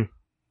 Mm-hmm.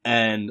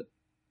 And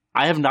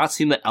I have not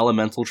seen the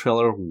Elemental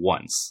trailer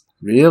once.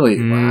 Really?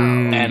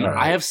 Wow. And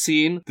I have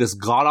seen this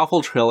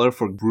god-awful trailer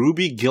for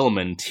Ruby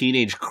Gillman,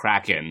 Teenage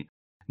Kraken,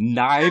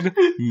 9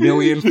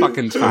 million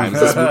fucking times.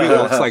 This movie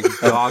looks like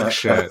dog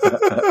shit.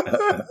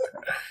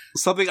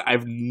 Something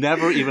I've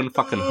never even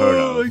fucking heard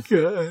of. Oh my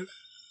god.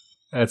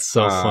 That's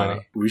so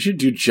funny. We should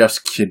do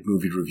just kid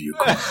movie review.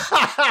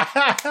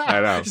 I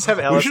know. Just have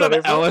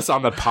Ellis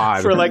on the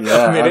pod. for like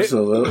a minute.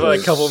 Absolutely. For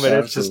like a couple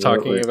minutes just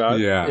talking about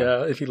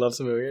yeah, if he loves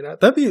the movie or not.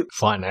 That'd be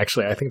fun,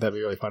 actually. I think that'd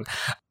be really fun.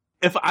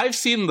 If I've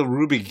seen the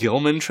Ruby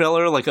Gillman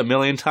trailer like a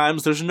million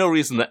times, there's no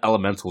reason the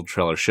Elemental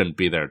trailer shouldn't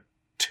be there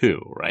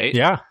too, right?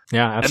 Yeah,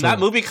 absolutely. And that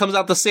movie comes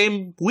out the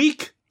same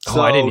week. Oh,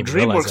 so I didn't even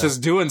realize DreamWorks that. is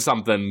doing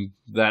something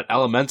that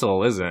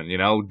Elemental isn't,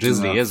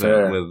 Disney isn't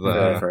fair.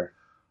 with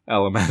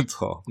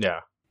Elemental. Yeah.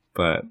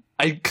 But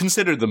I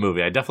considered the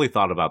movie. I definitely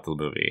thought about the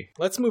movie.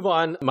 Let's move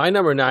on. My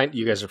number 9,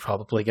 you guys are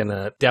probably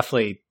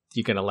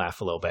you're gonna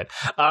laugh a little bit.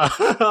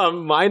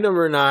 My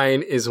number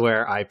 9 is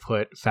where I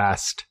put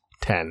Fast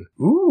 10.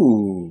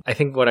 Ooh. I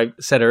think what I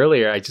said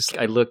earlier,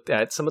 I looked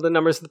at some of the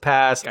numbers in the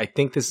past. I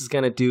think this is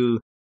going to do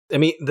I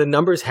mean, the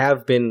numbers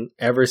have been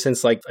ever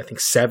since, like, I think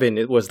 7,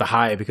 it was the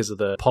high because of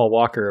the Paul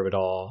Walker of it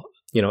all.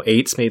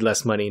 8's made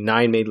less money,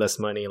 9 made less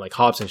money. Like,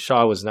 Hobbs and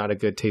Shaw was not a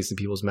good taste in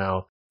people's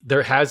mouth.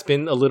 There has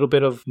been a little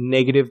bit of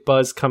negative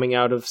buzz coming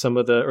out of some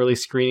of the early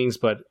screenings,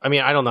 but I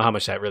mean, I don't know how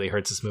much that really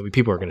hurts this movie.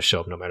 People are going to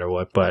show up no matter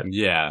what, but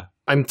yeah.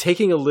 I'm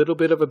taking a little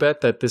bit of a bet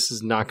that this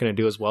is not going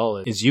to do as well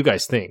as you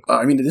guys think.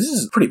 I mean, this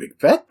is a pretty big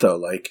bet, though.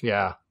 Like,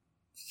 yeah.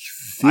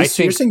 I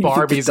think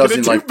Barbie's going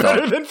to do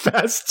better than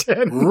Fast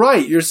 10.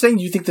 Right. You're saying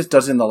you think this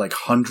does in the,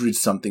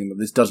 100-something, but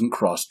this doesn't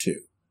cross 2.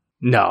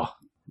 No.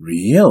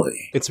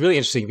 Really? It's really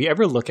interesting. If you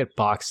ever look at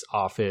box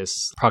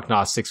office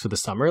prognostics for the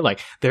summer,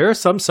 there are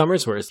some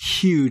summers where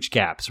it's huge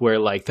gaps where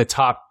the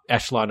top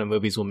echelon of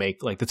movies will make,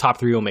 the top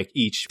 3 will make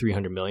each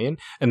 300 million.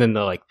 And then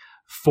the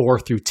 4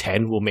 through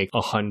 10 will make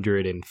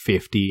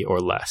 150 or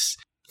less.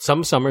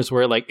 Some summers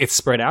where it's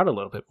spread out a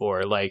little bit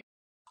more.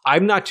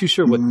 I'm not too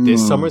sure what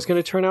this summer is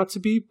going to turn out to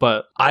be,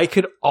 but I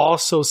could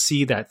also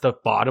see that the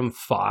bottom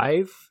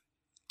 5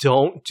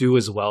 don't do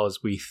as well as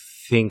we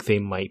think they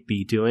might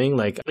be doing.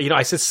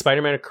 I said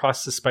Spider-Man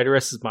Across the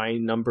Spider-Verse is my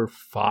number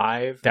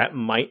 5. That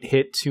might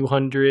hit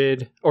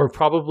 200 or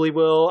probably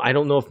will. I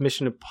don't know if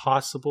Mission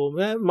Impossible,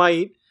 that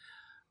might.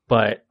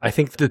 But I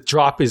think the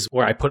drop is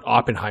where I put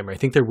Oppenheimer. I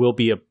think there will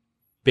be a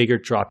bigger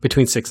drop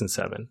between 6 and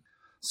 7.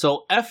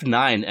 So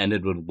F9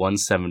 ended with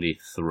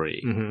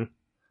 173. Mm-hmm.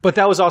 But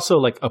that was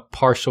also a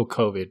partial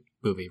COVID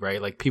movie,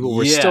 right? People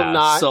were still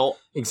not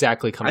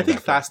exactly coming back. I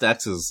think Fast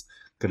X is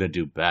going to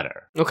do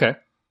better. Okay.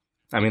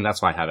 I mean,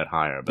 that's why I have it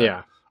higher. But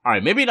yeah. All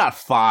right, maybe not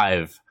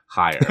 5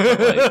 higher.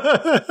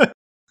 But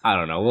I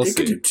don't know. We'll see. It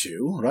could do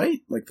 2, right?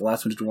 The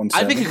last one did 170.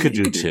 I think it could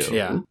do 2.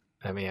 Yeah.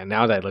 I mean,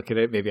 now that I look at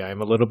it, maybe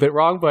I'm a little bit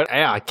wrong, but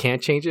I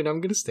can't change it.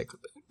 I'm going to stick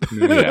with it.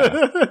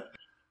 Yeah.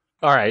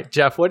 All right,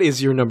 Jeff, what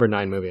is your number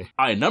 9 movie?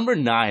 All right, number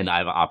 9, I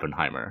have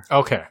Oppenheimer.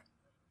 Okay.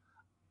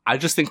 I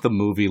just think the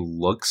movie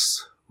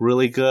looks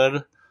really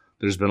good.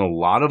 There's been a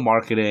lot of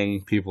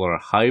marketing. People are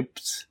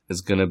hyped.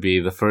 It's going to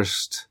be the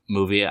first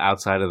movie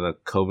outside of the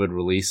COVID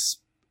release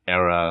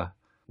era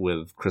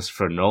with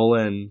Christopher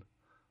Nolan.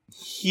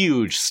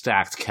 Huge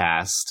stacked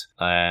cast.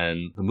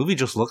 And the movie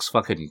just looks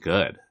fucking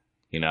good,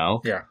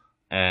 Yeah.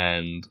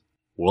 And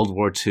World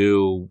War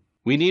II,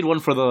 we need one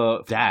for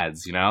the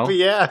dads,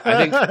 Yeah. I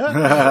think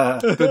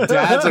the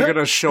dads are going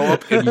to show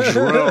up in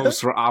droves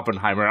for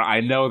Oppenheimer.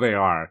 I know they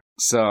are.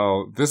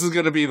 So this is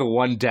going to be the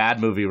one dad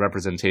movie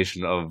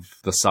representation of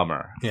the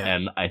summer. Yeah.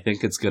 And I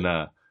think it's going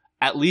to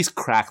at least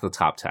crack the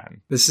top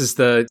 10. This is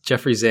the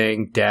Jeffrey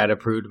Zhang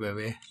dad-approved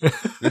movie.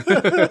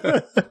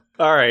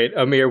 All right,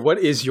 Amir, what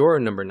is your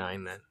number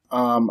 9 then?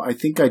 I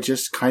think I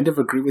just kind of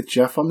agree with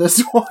Jeff on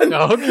this one.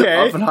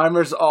 Okay.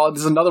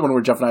 There's another one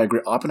where Jeff and I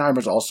agree.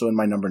 Oppenheimer's also in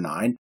my number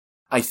 9.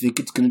 I think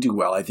it's going to do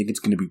well. I think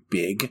it's going to be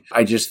big.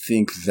 I just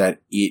think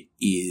that it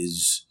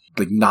is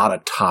not a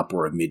top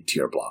or a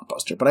mid-tier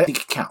blockbuster, but I think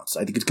it counts.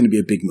 I think it's going to be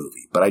a big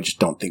movie, but I just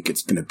don't think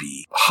it's going to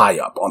be high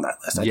up on that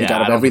list. I think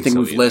out of everything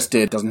we've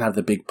listed, it doesn't have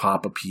the big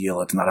pop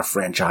appeal. It's not a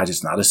franchise.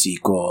 It's not a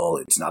sequel.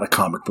 It's not a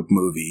comic book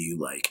movie.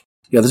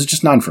 This is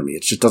just 9 for me.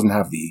 It just doesn't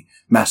have the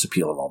mass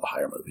appeal of all the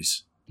higher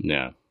movies.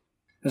 Yeah.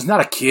 It's not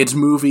a kid's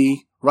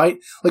movie, right?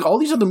 All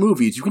these other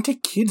movies, you can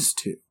take kids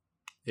to.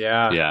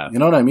 Yeah. Yeah. You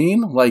know what I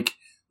mean?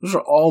 Those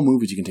are all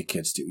movies you can take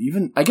kids to.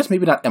 Even, I guess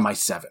maybe not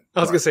MI7. I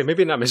was going to say,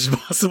 maybe not Mission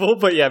Impossible,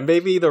 but yeah,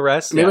 maybe the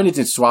rest. Maybe I need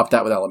to swap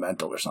that with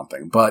Elemental or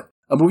something. But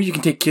a movie you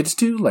can take kids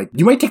to,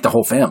 you might take the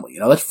whole family.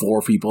 That's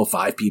 4 people,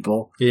 5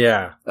 people.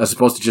 Yeah. As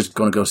opposed to just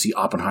going to go see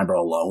Oppenheimer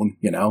alone,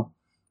 All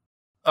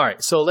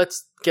right, so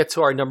let's get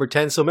to our number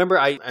 10. So remember,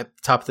 at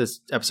the top of this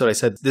episode, I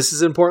said this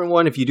is an important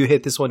one. If you do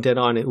hit this one dead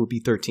on, it would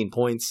be 13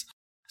 points.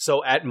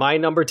 So at my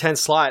number 10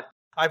 slot,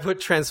 I put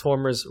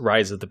Transformers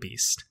Rise of the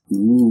Beast.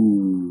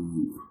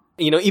 Ooh.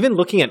 Even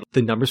looking at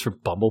the numbers for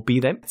Bumblebee,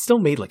 that still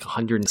made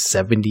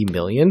 170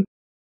 million.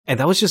 And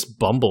that was just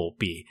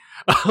Bumblebee.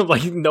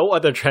 No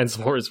other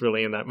Transformers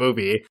really in that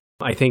movie.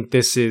 I think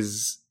this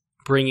is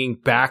bringing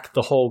back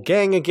the whole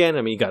gang again.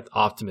 I mean, you got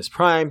Optimus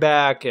Prime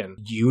back and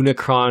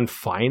Unicron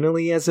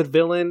finally as a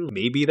villain.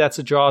 Maybe that's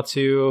a draw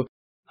too.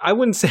 I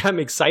wouldn't say I'm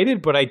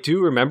excited, but I do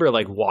remember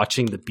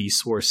watching the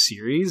Beast Wars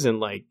series,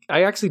 and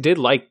I actually did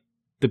like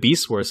the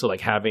Beast Wars. So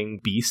having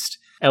Beast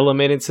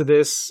element into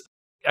this,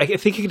 I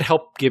think it could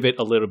help give it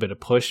a little bit of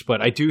push.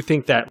 But I do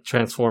think that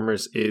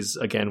Transformers is,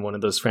 again, one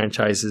of those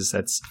franchises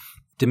that's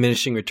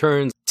diminishing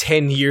returns.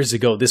 10 years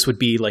ago, this would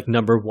be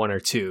number 1 or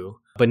 2.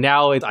 But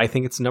now I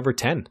think it's number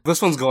 10.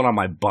 This one's going on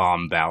my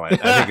bomb ballot.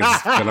 I think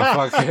it's going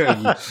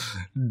to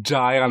fucking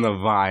die on the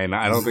vine.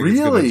 I don't think it's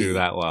going to do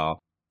that well.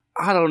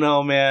 I don't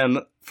know, man.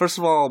 First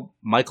of all,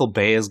 Michael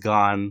Bay is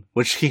gone,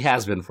 which he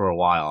has been for a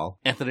while.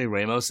 Anthony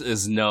Ramos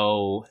is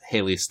no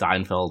Haley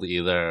Steinfeld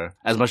either,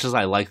 as much as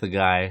I like the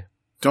guy.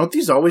 Don't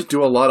these always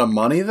do a lot of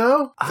money,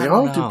 though? They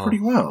all do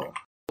pretty well.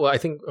 Well, I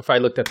think if I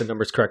looked at the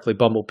numbers correctly,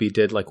 Bumblebee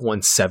did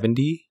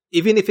 170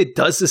 even if it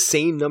does the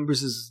same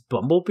numbers as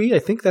Bumblebee, I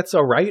think that's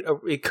all right.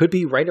 It could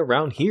be right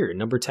around here,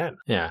 number 10.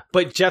 Yeah.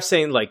 But Jeff's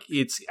saying, like,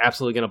 it's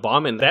absolutely going to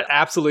bomb, and that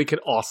absolutely could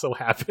also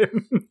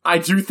happen. I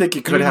do think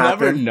it could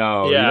happen. You never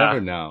know. Yeah. You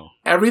never know.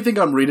 Everything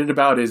I'm reading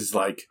about is,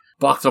 like,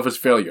 box office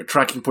failure,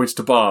 tracking points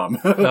to bomb,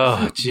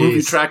 Oh, jeez.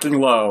 movie tracking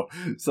low.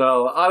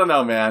 So, I don't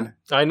know, man.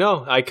 I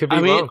know. I could be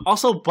wrong.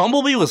 Also,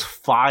 Bumblebee was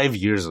 5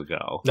 years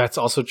ago. That's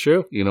also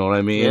true. You know what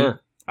I mean? Yeah.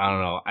 I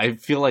don't know. I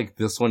feel like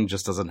this one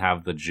just doesn't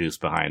have the juice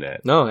behind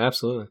it. No,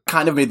 absolutely.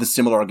 Kind of made the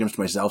similar arguments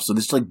to myself, so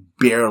this, like,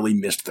 barely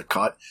missed the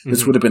cut.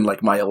 This would have been,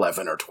 like, my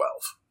 11 or 12.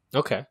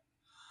 Okay.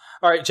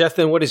 All right, Jeff,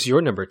 then what is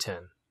your number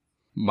 10?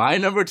 My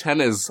number 10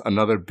 is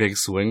another big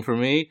swing for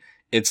me.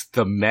 It's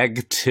The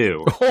Meg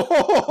 2.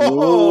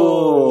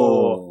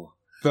 Oh.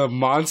 The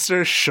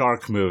monster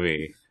shark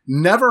movie.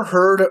 Never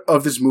heard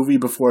of this movie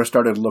before I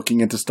started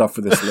looking into stuff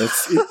for this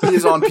list. It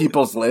is on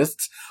people's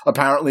lists.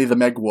 Apparently, the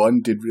Meg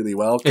 1 did really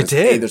well. It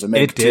did. Hey, there's a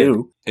Meg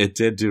 2. It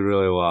did do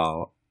really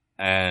well.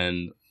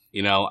 And,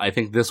 you know, I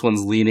think this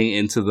one's leaning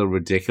into the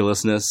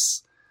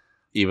ridiculousness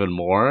even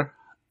more.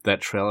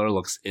 That trailer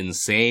looks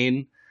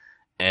insane.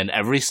 And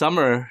every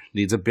summer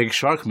needs a big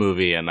shark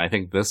movie. And I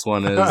think this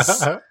one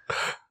is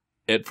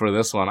it for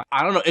this one.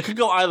 I don't know. It could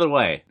go either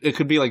way. It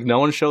could be like no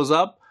one shows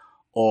up,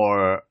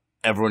 or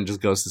everyone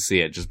just goes to see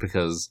it just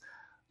because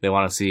they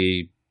want to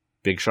see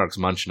big sharks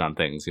munching on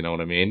things. You know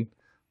what I mean?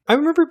 I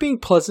remember being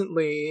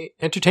pleasantly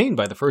entertained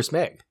by the first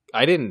Meg.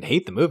 I didn't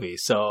hate the movie,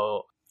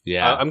 so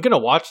Yeah. I'm going to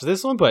watch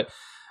this one, but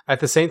at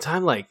the same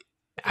time, like,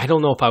 I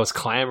don't know if I was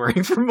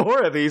clamoring for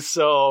more of these,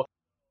 so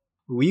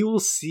we will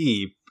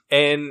see.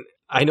 And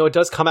I know it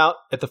does come out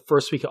at the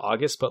first week of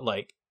August, but,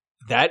 like,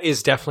 that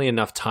is definitely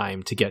enough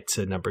time to get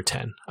to number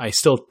 10. I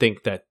still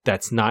think that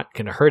that's not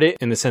going to hurt it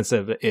in the sense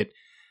of it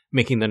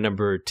making the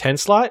number 10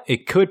 slot.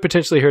 It could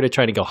potentially hurt it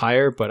trying to go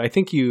higher, but I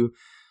think you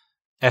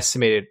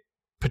estimated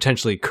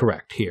potentially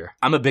correct here.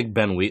 I'm a big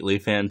Ben Wheatley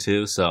fan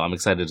too, so I'm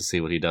excited to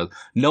see what he does.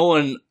 No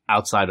one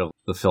outside of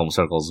the film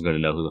circles is going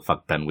to know who the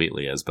fuck Ben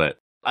Wheatley is, but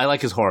I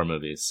like his horror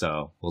movies,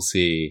 so we'll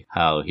see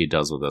how he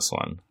does with this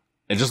one.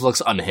 It just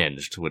looks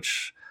unhinged,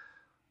 which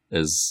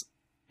is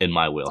in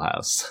my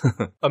wheelhouse.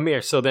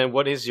 Amir, so then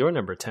what is your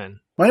number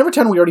 10? My number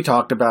 10 we already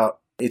talked about.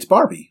 It's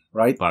Barbie,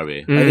 right?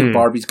 Barbie. I think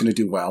Barbie's going to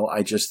do well.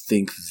 I just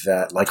think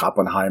that, like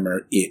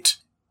Oppenheimer, it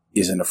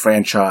isn't a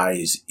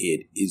franchise.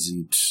 It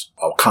isn't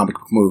a comic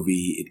book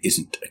movie. It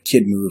isn't a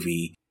kid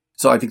movie.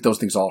 So I think those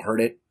things all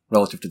hurt it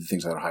relative to the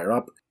things that are higher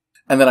up.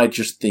 And then I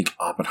just think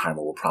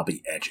Oppenheimer will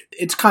probably edge it.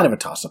 It's kind of a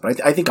toss-up,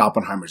 but I think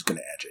Oppenheimer's going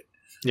to edge it.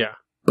 Yeah.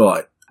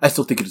 But I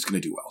still think it is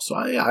going to do well. So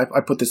I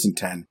put this in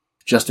 10,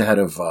 just ahead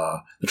of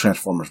the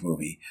Transformers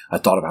movie. I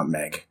thought about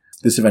Meg.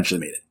 This eventually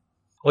made it.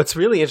 What's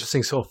really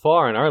interesting so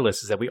far on our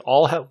list is that we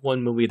all have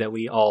one movie that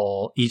we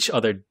all, each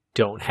other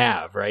don't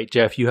have, right?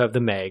 Jeff, you have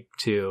the Meg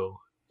too.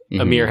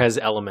 Mm-hmm. Amir has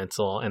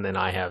Elemental, and then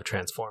I have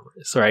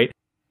Transformers, right?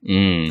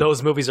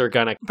 Those movies are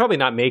gonna probably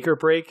not make or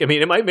break. I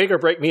mean, it might make or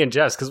break me and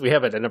Jess because we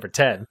have it at number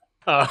 10.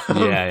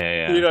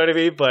 Yeah. You know what I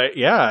mean? But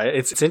yeah,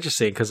 it's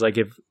interesting because, like,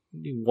 if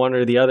one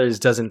or the others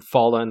doesn't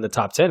fall in the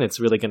top 10, it's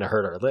really going to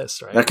hurt our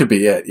list, right? That could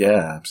be it.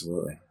 Yeah,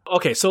 absolutely.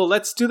 Okay, so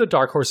let's do the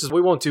dark horses.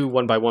 We won't do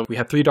one by one. We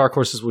have 3 dark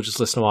horses. We'll just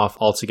list them off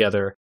all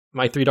together.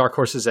 My 3 dark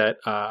horses that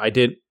I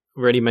did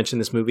already mention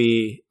this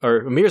movie,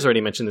 or Amir's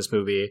already mentioned this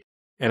movie,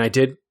 and I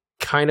did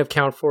kind of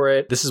count for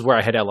it. This is where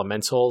I had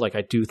Elemental. Like,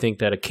 I do think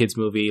that a kid's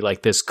movie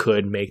like this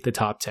could make the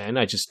top 10.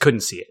 I just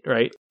couldn't see it,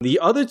 right? The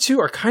other 2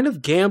 are kind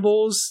of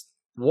gambles.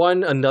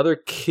 One, another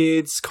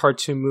kid's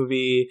cartoon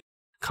movie,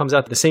 comes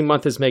out the same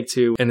month as Meg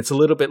 2, and it's a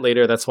little bit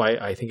later. That's why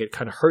I think it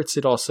kind of hurts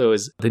it also,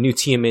 is the new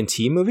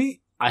TMNT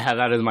movie. I have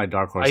that as my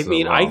dark horse. I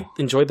mean, I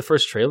enjoyed the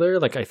first trailer.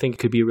 Like, I think it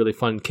could be really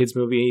fun kids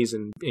movies,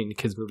 and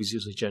kids movies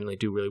usually generally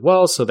do really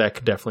well, so that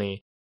could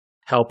definitely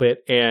help it.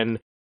 And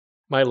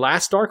my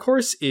last dark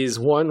horse is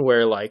one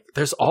where, like,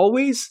 there's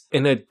always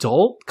an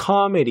adult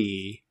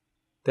comedy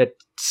that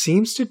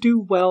seems to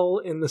do well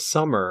in the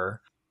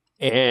summer,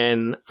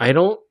 and I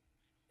don't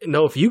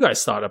know if you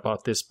guys thought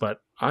about this, but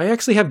I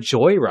actually have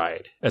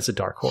Joyride as a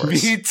dark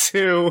horse. Me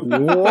too.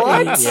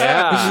 What?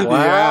 Yeah.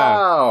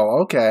 Wow.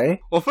 Okay.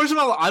 Well, first of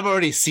all, I've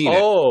already seen it.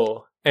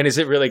 Oh, and is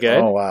it really good?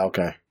 Oh, wow.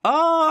 Okay.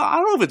 I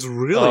don't know if it's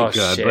really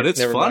good, shit. but it's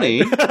Never funny.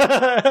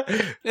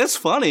 mind. It's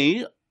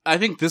funny. I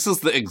think this is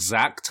the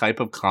exact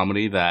type of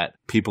comedy that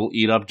people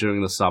eat up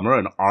during the summer,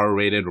 an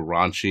R-rated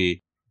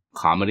raunchy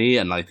comedy,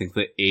 and I think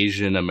the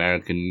Asian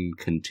American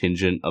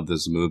contingent of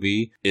this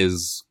movie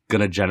is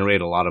going to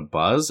generate a lot of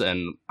buzz,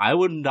 and I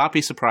would not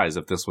be surprised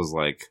if this was,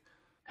 like,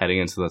 heading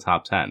into the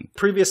top 10.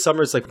 Previous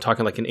summers, like,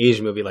 talking like an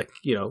Asian movie, like,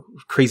 you know,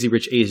 Crazy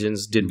Rich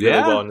Asians did really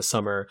well in the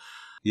summer.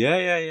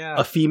 Yeah.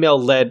 A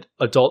female-led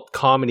adult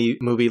comedy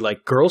movie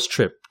like Girls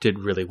Trip did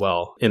really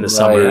well in the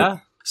summer. Yeah.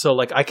 So,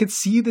 like, I could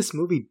see this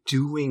movie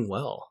doing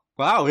well.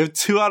 Wow, we have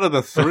 2 out of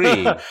the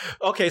 3.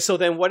 Okay, so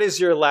then what is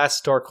your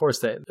last dark horse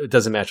that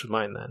doesn't match with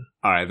mine then?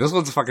 All right, this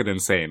one's fucking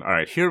insane. All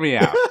right, hear me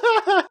out.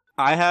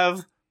 I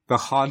have The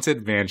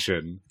Haunted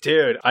Mansion.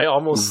 Dude, I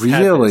almost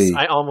Really? had this.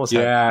 I almost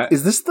had Yeah.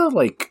 Is this the,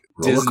 like,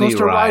 roller Disney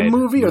coaster ride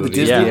movie or the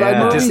Disney ride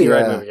movie. Disney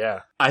ride movie.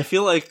 Yeah. I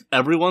feel like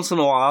every once in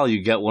a while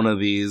you get one of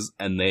these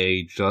and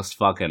they just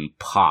fucking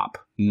pop.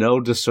 No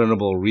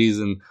discernible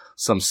reason.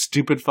 Some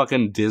stupid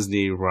fucking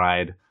Disney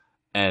ride,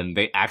 and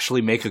they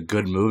actually make a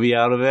good movie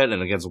out of it,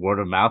 and it gets word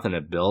of mouth and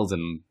it builds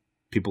and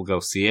people go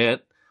see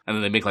it. And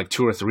then they make like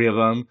 2 or 3 of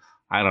them.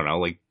 I don't know,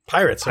 like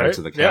Pirates of right?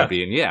 the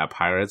Caribbean. Yeah,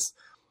 Pirates.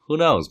 Who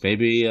knows?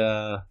 Maybe.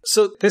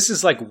 So this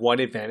is like one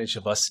advantage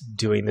of us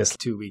doing this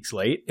 2 weeks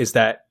late is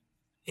that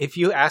if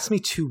you asked me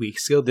 2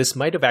 weeks ago, this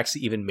might have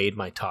actually even made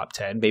my top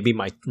 10, maybe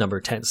my number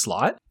 10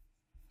 slot.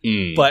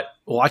 But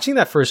watching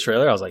that first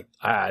trailer, I was like,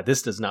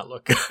 this does not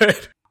look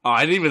good. Oh,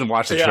 I didn't even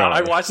watch the trailer.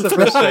 I watched the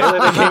first trailer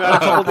that came out a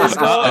couple days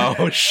ago.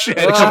 Oh, shit.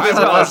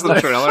 I watched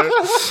the trailer.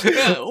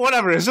 Yeah,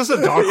 whatever. It's just a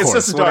dark horse. It's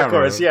just a dark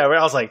horse. Yeah. Where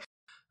I was like,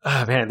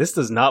 oh, man, this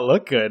does not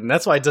look good. And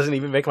that's why it doesn't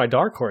even make my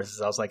dark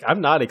horses. I was like,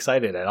 I'm not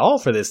excited at all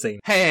for this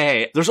thing.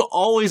 Hey, there's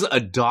always a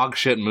dog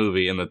shit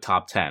movie in the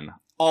top 10.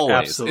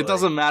 Always. Absolutely. It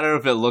doesn't matter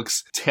if it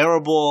looks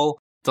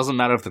terrible. It doesn't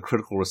matter if the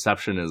critical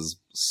reception is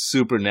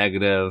super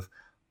negative.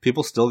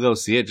 People still go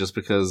see it just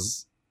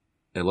because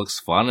it looks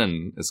fun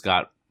and it's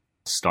got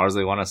stars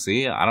they want to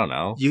see. I don't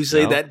know.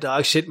 Usually that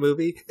dog shit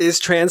movie is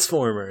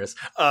Transformers.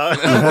 All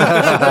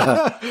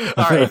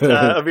right,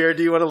 Amir,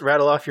 do you want to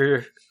rattle off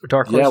your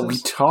dark horses? Yeah, we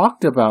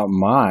talked about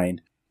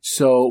mine.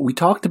 So we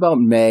talked about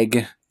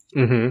Meg.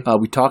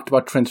 We talked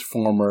about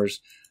Transformers,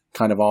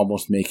 kind of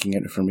almost making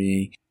it for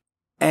me.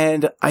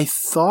 And I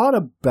thought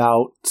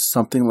about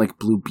something like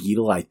Blue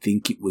Beetle. I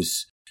think it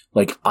was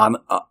like on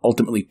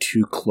ultimately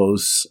too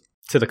close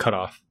to the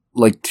cutoff.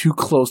 Like too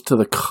close to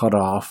the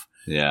cutoff.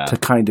 Yeah. To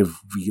kind of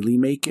really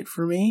make it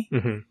for me.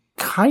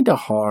 Kind of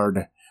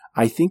hard.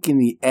 I think in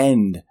the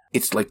end,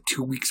 it's like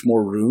 2 weeks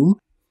more room.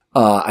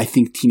 I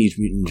think Teenage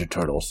Mutant Ninja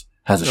Turtles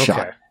has a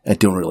shot at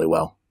doing really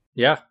well.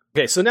 Yeah.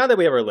 Okay, so now that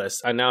we have our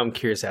list, now I'm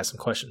curious to ask some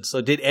questions.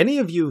 So did any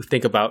of you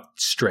think about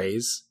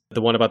Strays?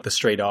 The one about the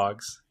stray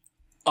dogs?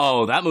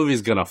 Oh, that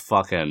movie's gonna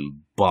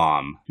fucking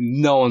bomb.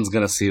 No one's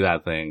gonna see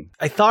that thing.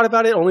 I thought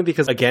about it only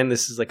because, again,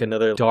 this is like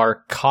another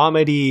dark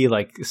comedy.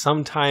 Like,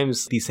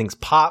 sometimes these things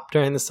pop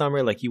during the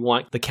summer. Like, you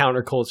want the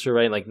counterculture,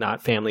 right? Like,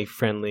 not family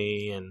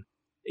friendly. And,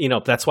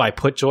 that's why I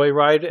put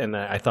Joyride. And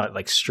I thought,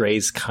 like,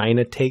 Strays kind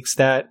of takes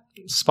that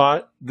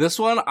spot. This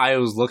one, I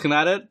was looking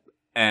at it,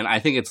 and I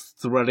think it's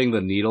threading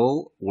the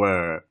needle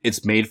where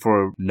it's made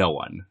for no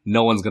one.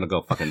 No one's gonna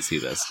go fucking see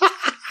this.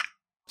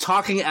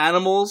 Talking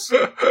animals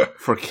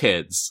for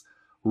kids.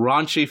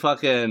 Raunchy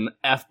fucking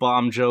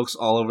F-bomb jokes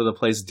all over the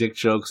place, dick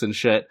jokes and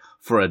shit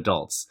for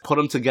adults. Put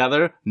them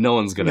together, no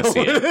one's gonna see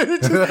it.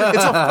 It's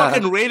a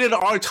fucking rated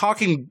R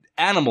talking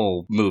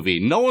animal movie.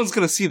 No one's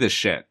gonna see this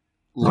shit.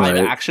 Live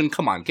action?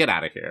 Come on, get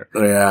out of here.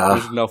 Yeah.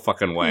 There's no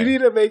fucking way. You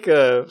need to make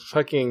a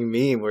fucking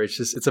meme where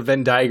it's a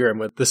Venn diagram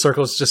with the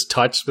circles just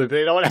touch, but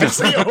they don't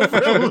actually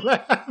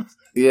overlap.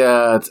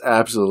 Yeah, it's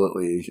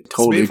absolutely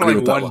totally agree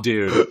with that one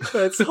dude.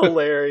 That's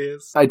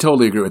hilarious. I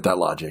totally agree with that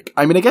logic.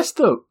 I mean, I guess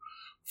the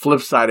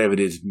flip side of it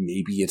is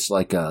maybe it's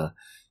like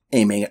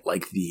aiming at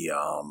like the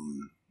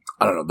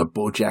I don't know, the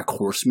BoJack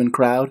Horseman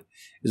crowd.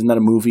 Isn't that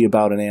a movie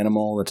about an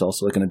animal that's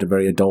also like a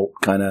very adult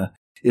kind of?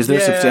 Is there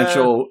a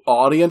substantial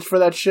audience for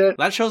that shit?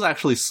 That show's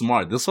actually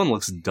smart. This one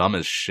looks dumb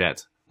as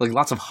shit. Like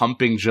lots of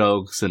humping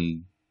jokes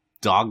and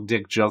dog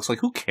dick jokes. Like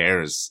who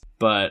cares?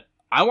 But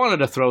I wanted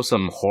to throw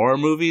some horror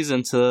movies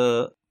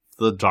into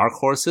the dark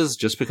horses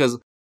just because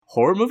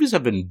horror movies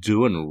have been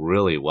doing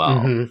really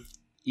well.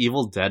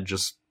 Evil Dead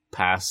just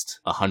passed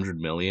 100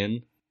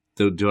 million.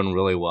 They're doing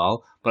really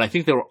well. But I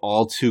think they were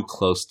all too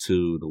close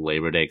to the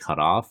Labor Day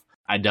cutoff.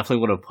 I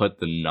definitely would have put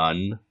The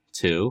Nun,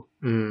 too,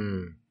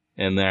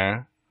 in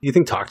there. You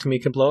think Talk to Me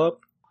could blow up?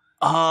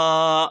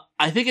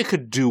 I think it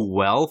could do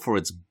well for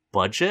its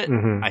budget.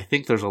 I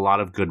think there's a lot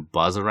of good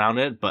buzz around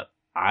it, but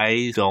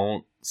I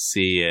don't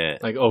see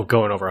it like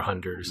going over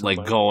 100 or something.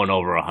 Like going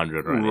over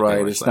 100 or anything.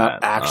 Right, like it's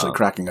not actually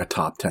cracking a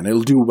top 10.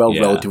 It'll do well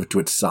relative to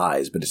its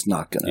size, but it's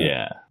not gonna.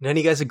 Yeah. None of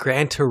you guys are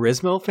Gran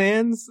Turismo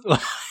fans?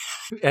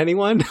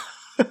 Anyone?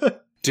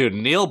 Dude,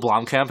 Neil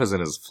Blomkamp is in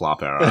his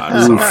flop era.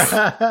 I'm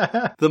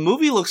sorry. The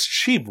movie looks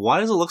cheap.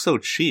 Why does it look so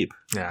cheap?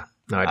 Yeah,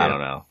 no idea. I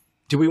don't know.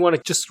 Do we want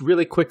to just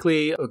really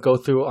quickly go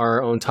through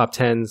our own top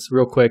 10s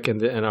real quick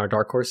and our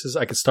dark horses?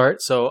 I could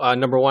start. So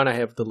number 1, I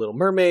have The Little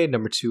Mermaid.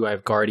 Number 2, I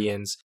have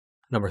Guardians.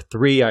 Number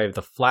 3, I have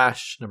The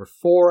Flash. Number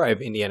 4, I have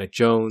Indiana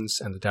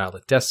Jones and the Dial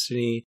of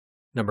Destiny.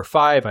 Number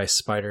 5, I have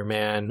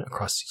Spider-Man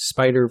Across the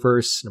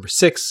Spider-Verse. Number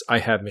 6, I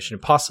have Mission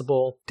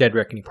Impossible, Dead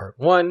Reckoning Part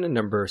 1.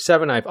 Number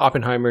 7, I have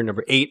Oppenheimer.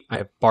 Number 8, I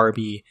have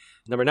Barbie.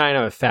 Number 9,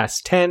 I have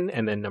Fast 10.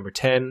 And then number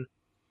 10,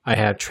 I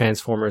have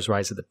Transformers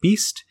Rise of the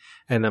Beast.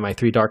 And then my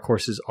 3 dark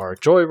horses are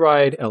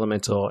Joyride,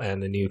 Elemental,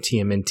 and the new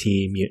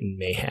TMNT Mutant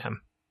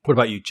Mayhem. What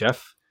about you,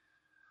 Jeff?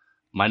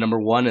 My number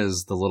 1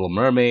 is The Little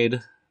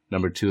Mermaid.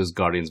 Number 2 is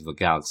Guardians of the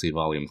Galaxy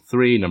Volume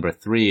 3. Number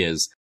 3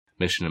 is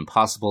Mission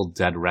Impossible,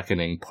 Dead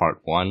Reckoning Part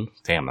 1.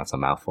 Damn, that's a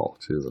mouthful.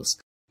 Jesus.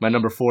 My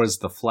number 4 is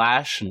The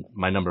Flash.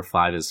 My number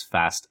 5 is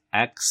Fast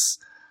X.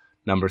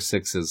 Number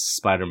 6 is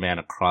Spider-Man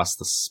Across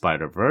the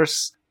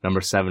Spider-Verse.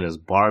 Number 7 is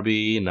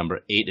Barbie.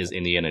 Number 8 is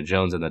Indiana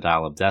Jones and the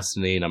Dial of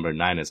Destiny. Number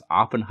 9 is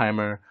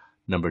Oppenheimer.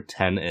 Number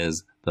 10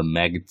 is The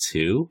Meg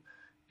 2.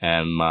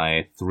 And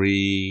my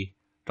 3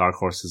 dark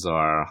horses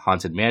are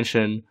Haunted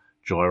Mansion,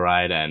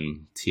 Joyride,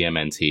 and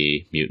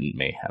TMNT Mutant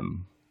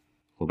Mayhem.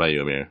 What about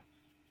you, Amir?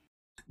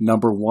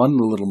 Number 1,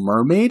 The Little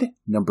Mermaid.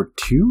 Number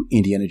 2,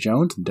 Indiana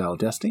Jones and Dial of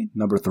Destiny.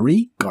 Number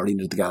 3,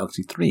 Guardians of the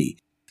Galaxy 3.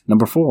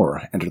 Number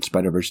 4, Enter the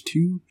Spider-Verse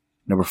 2.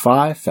 Number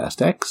 5,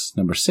 Fast X.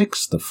 Number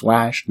 6, The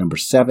Flash. Number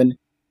 7,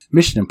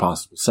 Mission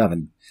Impossible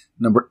 7.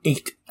 Number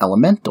 8,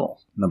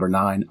 Elemental. Number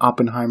 9,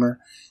 Oppenheimer.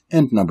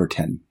 And number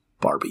 10,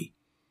 Barbie.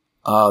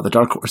 The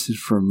dark horses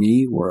for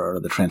me were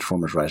the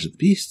Transformers Rise of the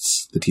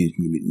Beasts, the Teenage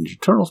Mutant Ninja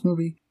Turtles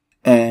movie,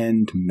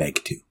 and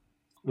Meg 2.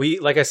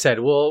 Like I said,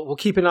 we'll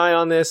keep an eye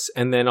on this,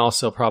 and then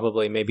also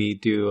probably maybe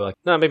do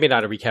maybe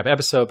not a recap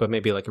episode, but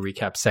maybe like a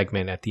recap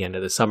segment at the end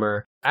of the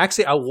summer.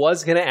 Actually, I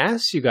was gonna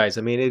ask you guys.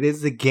 I mean, it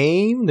is the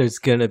game. There's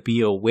gonna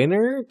be a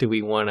winner. Do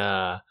we want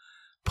to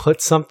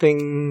put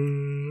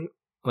something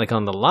like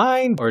on the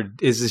line, or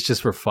is this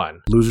just for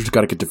fun? Losers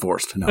got to get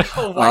divorced. No.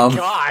 Oh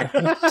my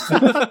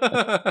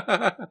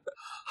god!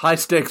 High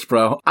stakes,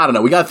 bro. I don't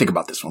know. We got to think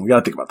about this one.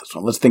 Let's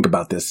think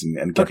about this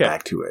and get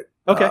back to it.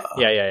 Okay.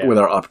 Yeah. With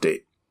our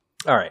update.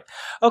 All right.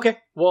 Okay.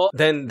 Well,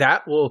 then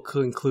that will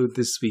conclude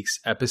this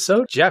week's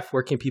episode. Jeff,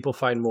 where can people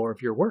find more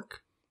of your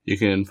work? You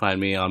can find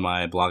me on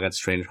my blog at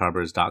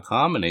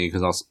strangeharbors.com, and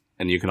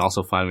you can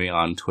also find me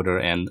on Twitter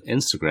and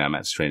Instagram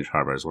at Strange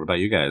Harbors. What about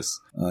you guys?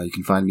 You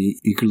can find me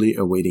eagerly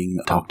awaiting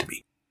Talk to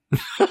Me.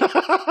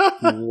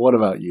 What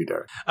about you,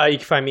 Derek? You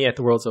can find me at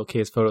The World's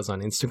Okayest Photos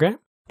on Instagram.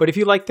 But if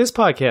you like this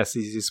podcast,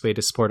 the easiest way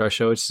to support our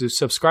show is to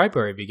subscribe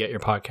wherever you get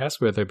your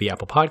podcasts, whether it be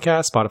Apple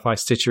Podcasts, Spotify,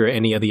 Stitcher, or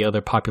any of the other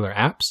popular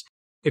apps.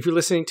 If you're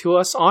listening to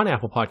us on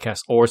Apple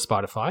Podcasts or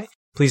Spotify,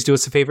 please do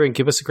us a favor and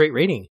give us a great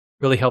rating. It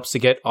really helps to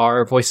get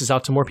our voices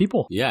out to more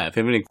people. Yeah, if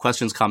you have any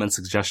questions, comments,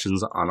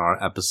 suggestions on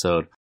our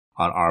episode,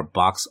 on our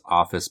box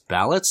office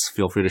ballots,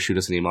 feel free to shoot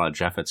us an email at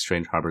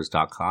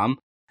jeff@strangeharbors.com,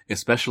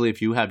 especially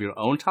if you have your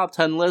own top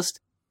 10 list,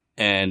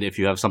 and if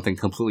you have something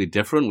completely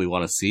different, we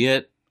want to see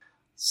it.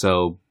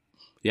 So,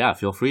 yeah,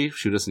 feel free,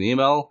 shoot us an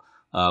email.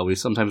 We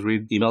sometimes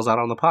read emails out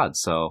on the pod.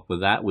 So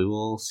with that, we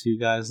will see you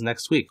guys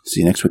next week.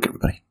 See you next week,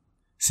 everybody.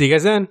 See you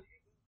guys then.